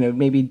 Like,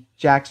 maybe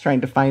Jack's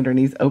trying to find her and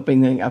he's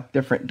opening up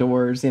different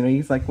doors.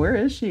 He's like, where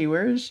is she?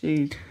 Where is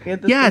she? He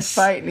had this big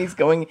fight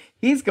and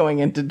he's going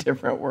into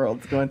different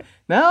worlds going,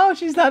 no,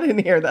 she's not in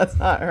here. That's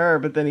not her.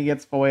 But then he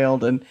gets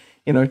foiled and,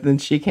 then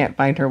she can't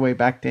find her way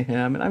back to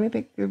him. And I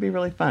think it would be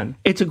really fun.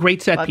 It's a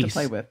great set piece to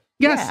play with.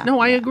 Yes.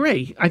 I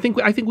agree. I think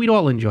we'd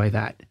all enjoy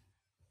that.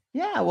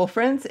 Yeah, well,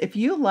 friends, if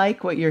you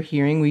like what you're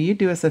hearing, will you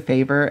do us a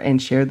favor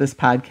and share this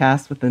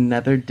podcast with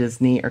another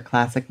Disney or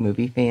classic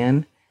movie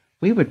fan?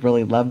 We would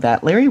really love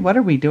that. Larry, what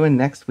are we doing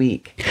next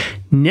week?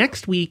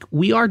 Next week,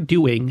 we are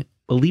doing,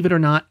 believe it or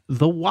not,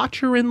 The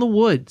Watcher in the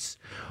Woods.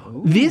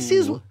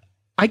 Ooh.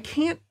 I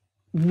can't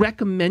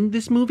recommend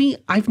this movie.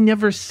 I've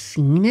never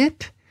seen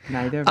it.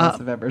 Neither of us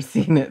have ever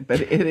seen it, but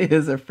it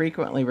is a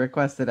frequently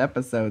requested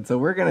episode, so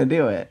we're going to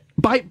do it.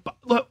 By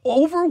the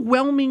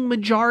overwhelming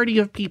majority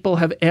of people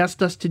have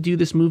asked us to do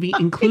this movie,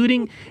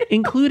 including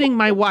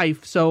my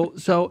wife. So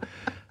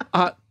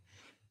I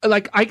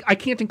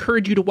can't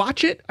encourage you to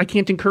watch it. I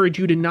can't encourage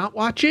you to not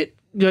watch it.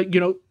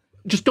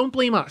 Just don't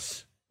blame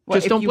us.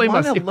 Just don't blame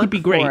us. It could be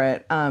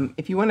great.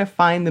 If you want to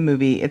find the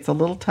movie, it's a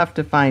little tough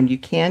to find. You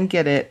can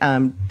get it.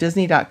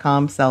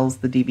 Disney.com sells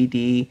the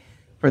DVD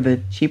for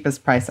the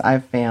cheapest price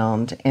I've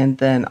found. And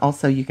then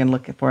also you can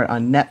look for it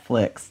on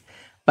Netflix.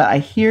 But I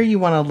hear you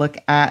want to look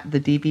at the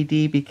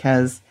DVD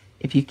because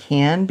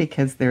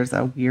there's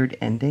a weird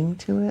ending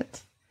to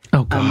it.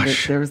 Oh,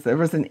 gosh. There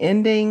was an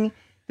ending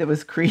that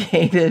was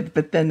created,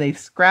 but then they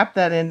scrapped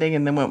that ending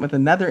and then went with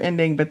another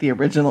ending. But the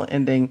original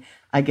ending,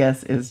 I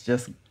guess, is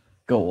just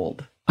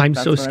gold. I'm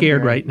so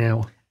scared right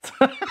now.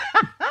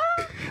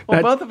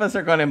 Well, both of us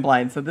are going in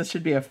blind, so this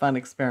should be a fun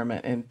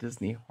experiment in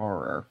Disney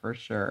horror for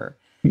sure.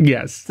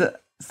 Yes.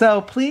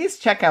 So please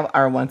check out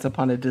our Once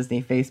Upon a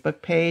Disney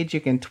Facebook page.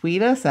 You can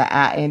tweet us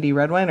at Andy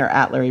Redwine or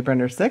at Larry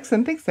Brenner 6.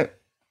 And thanks to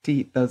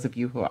those of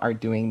you who are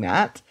doing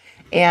that.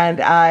 And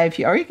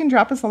you can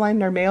drop us a line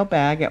in our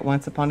mailbag at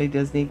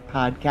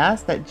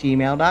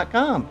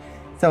onceuponadisneypodcast@gmail.com.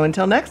 So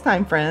until next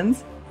time,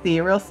 friends, see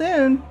you real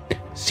soon.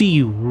 See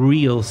you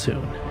real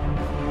soon.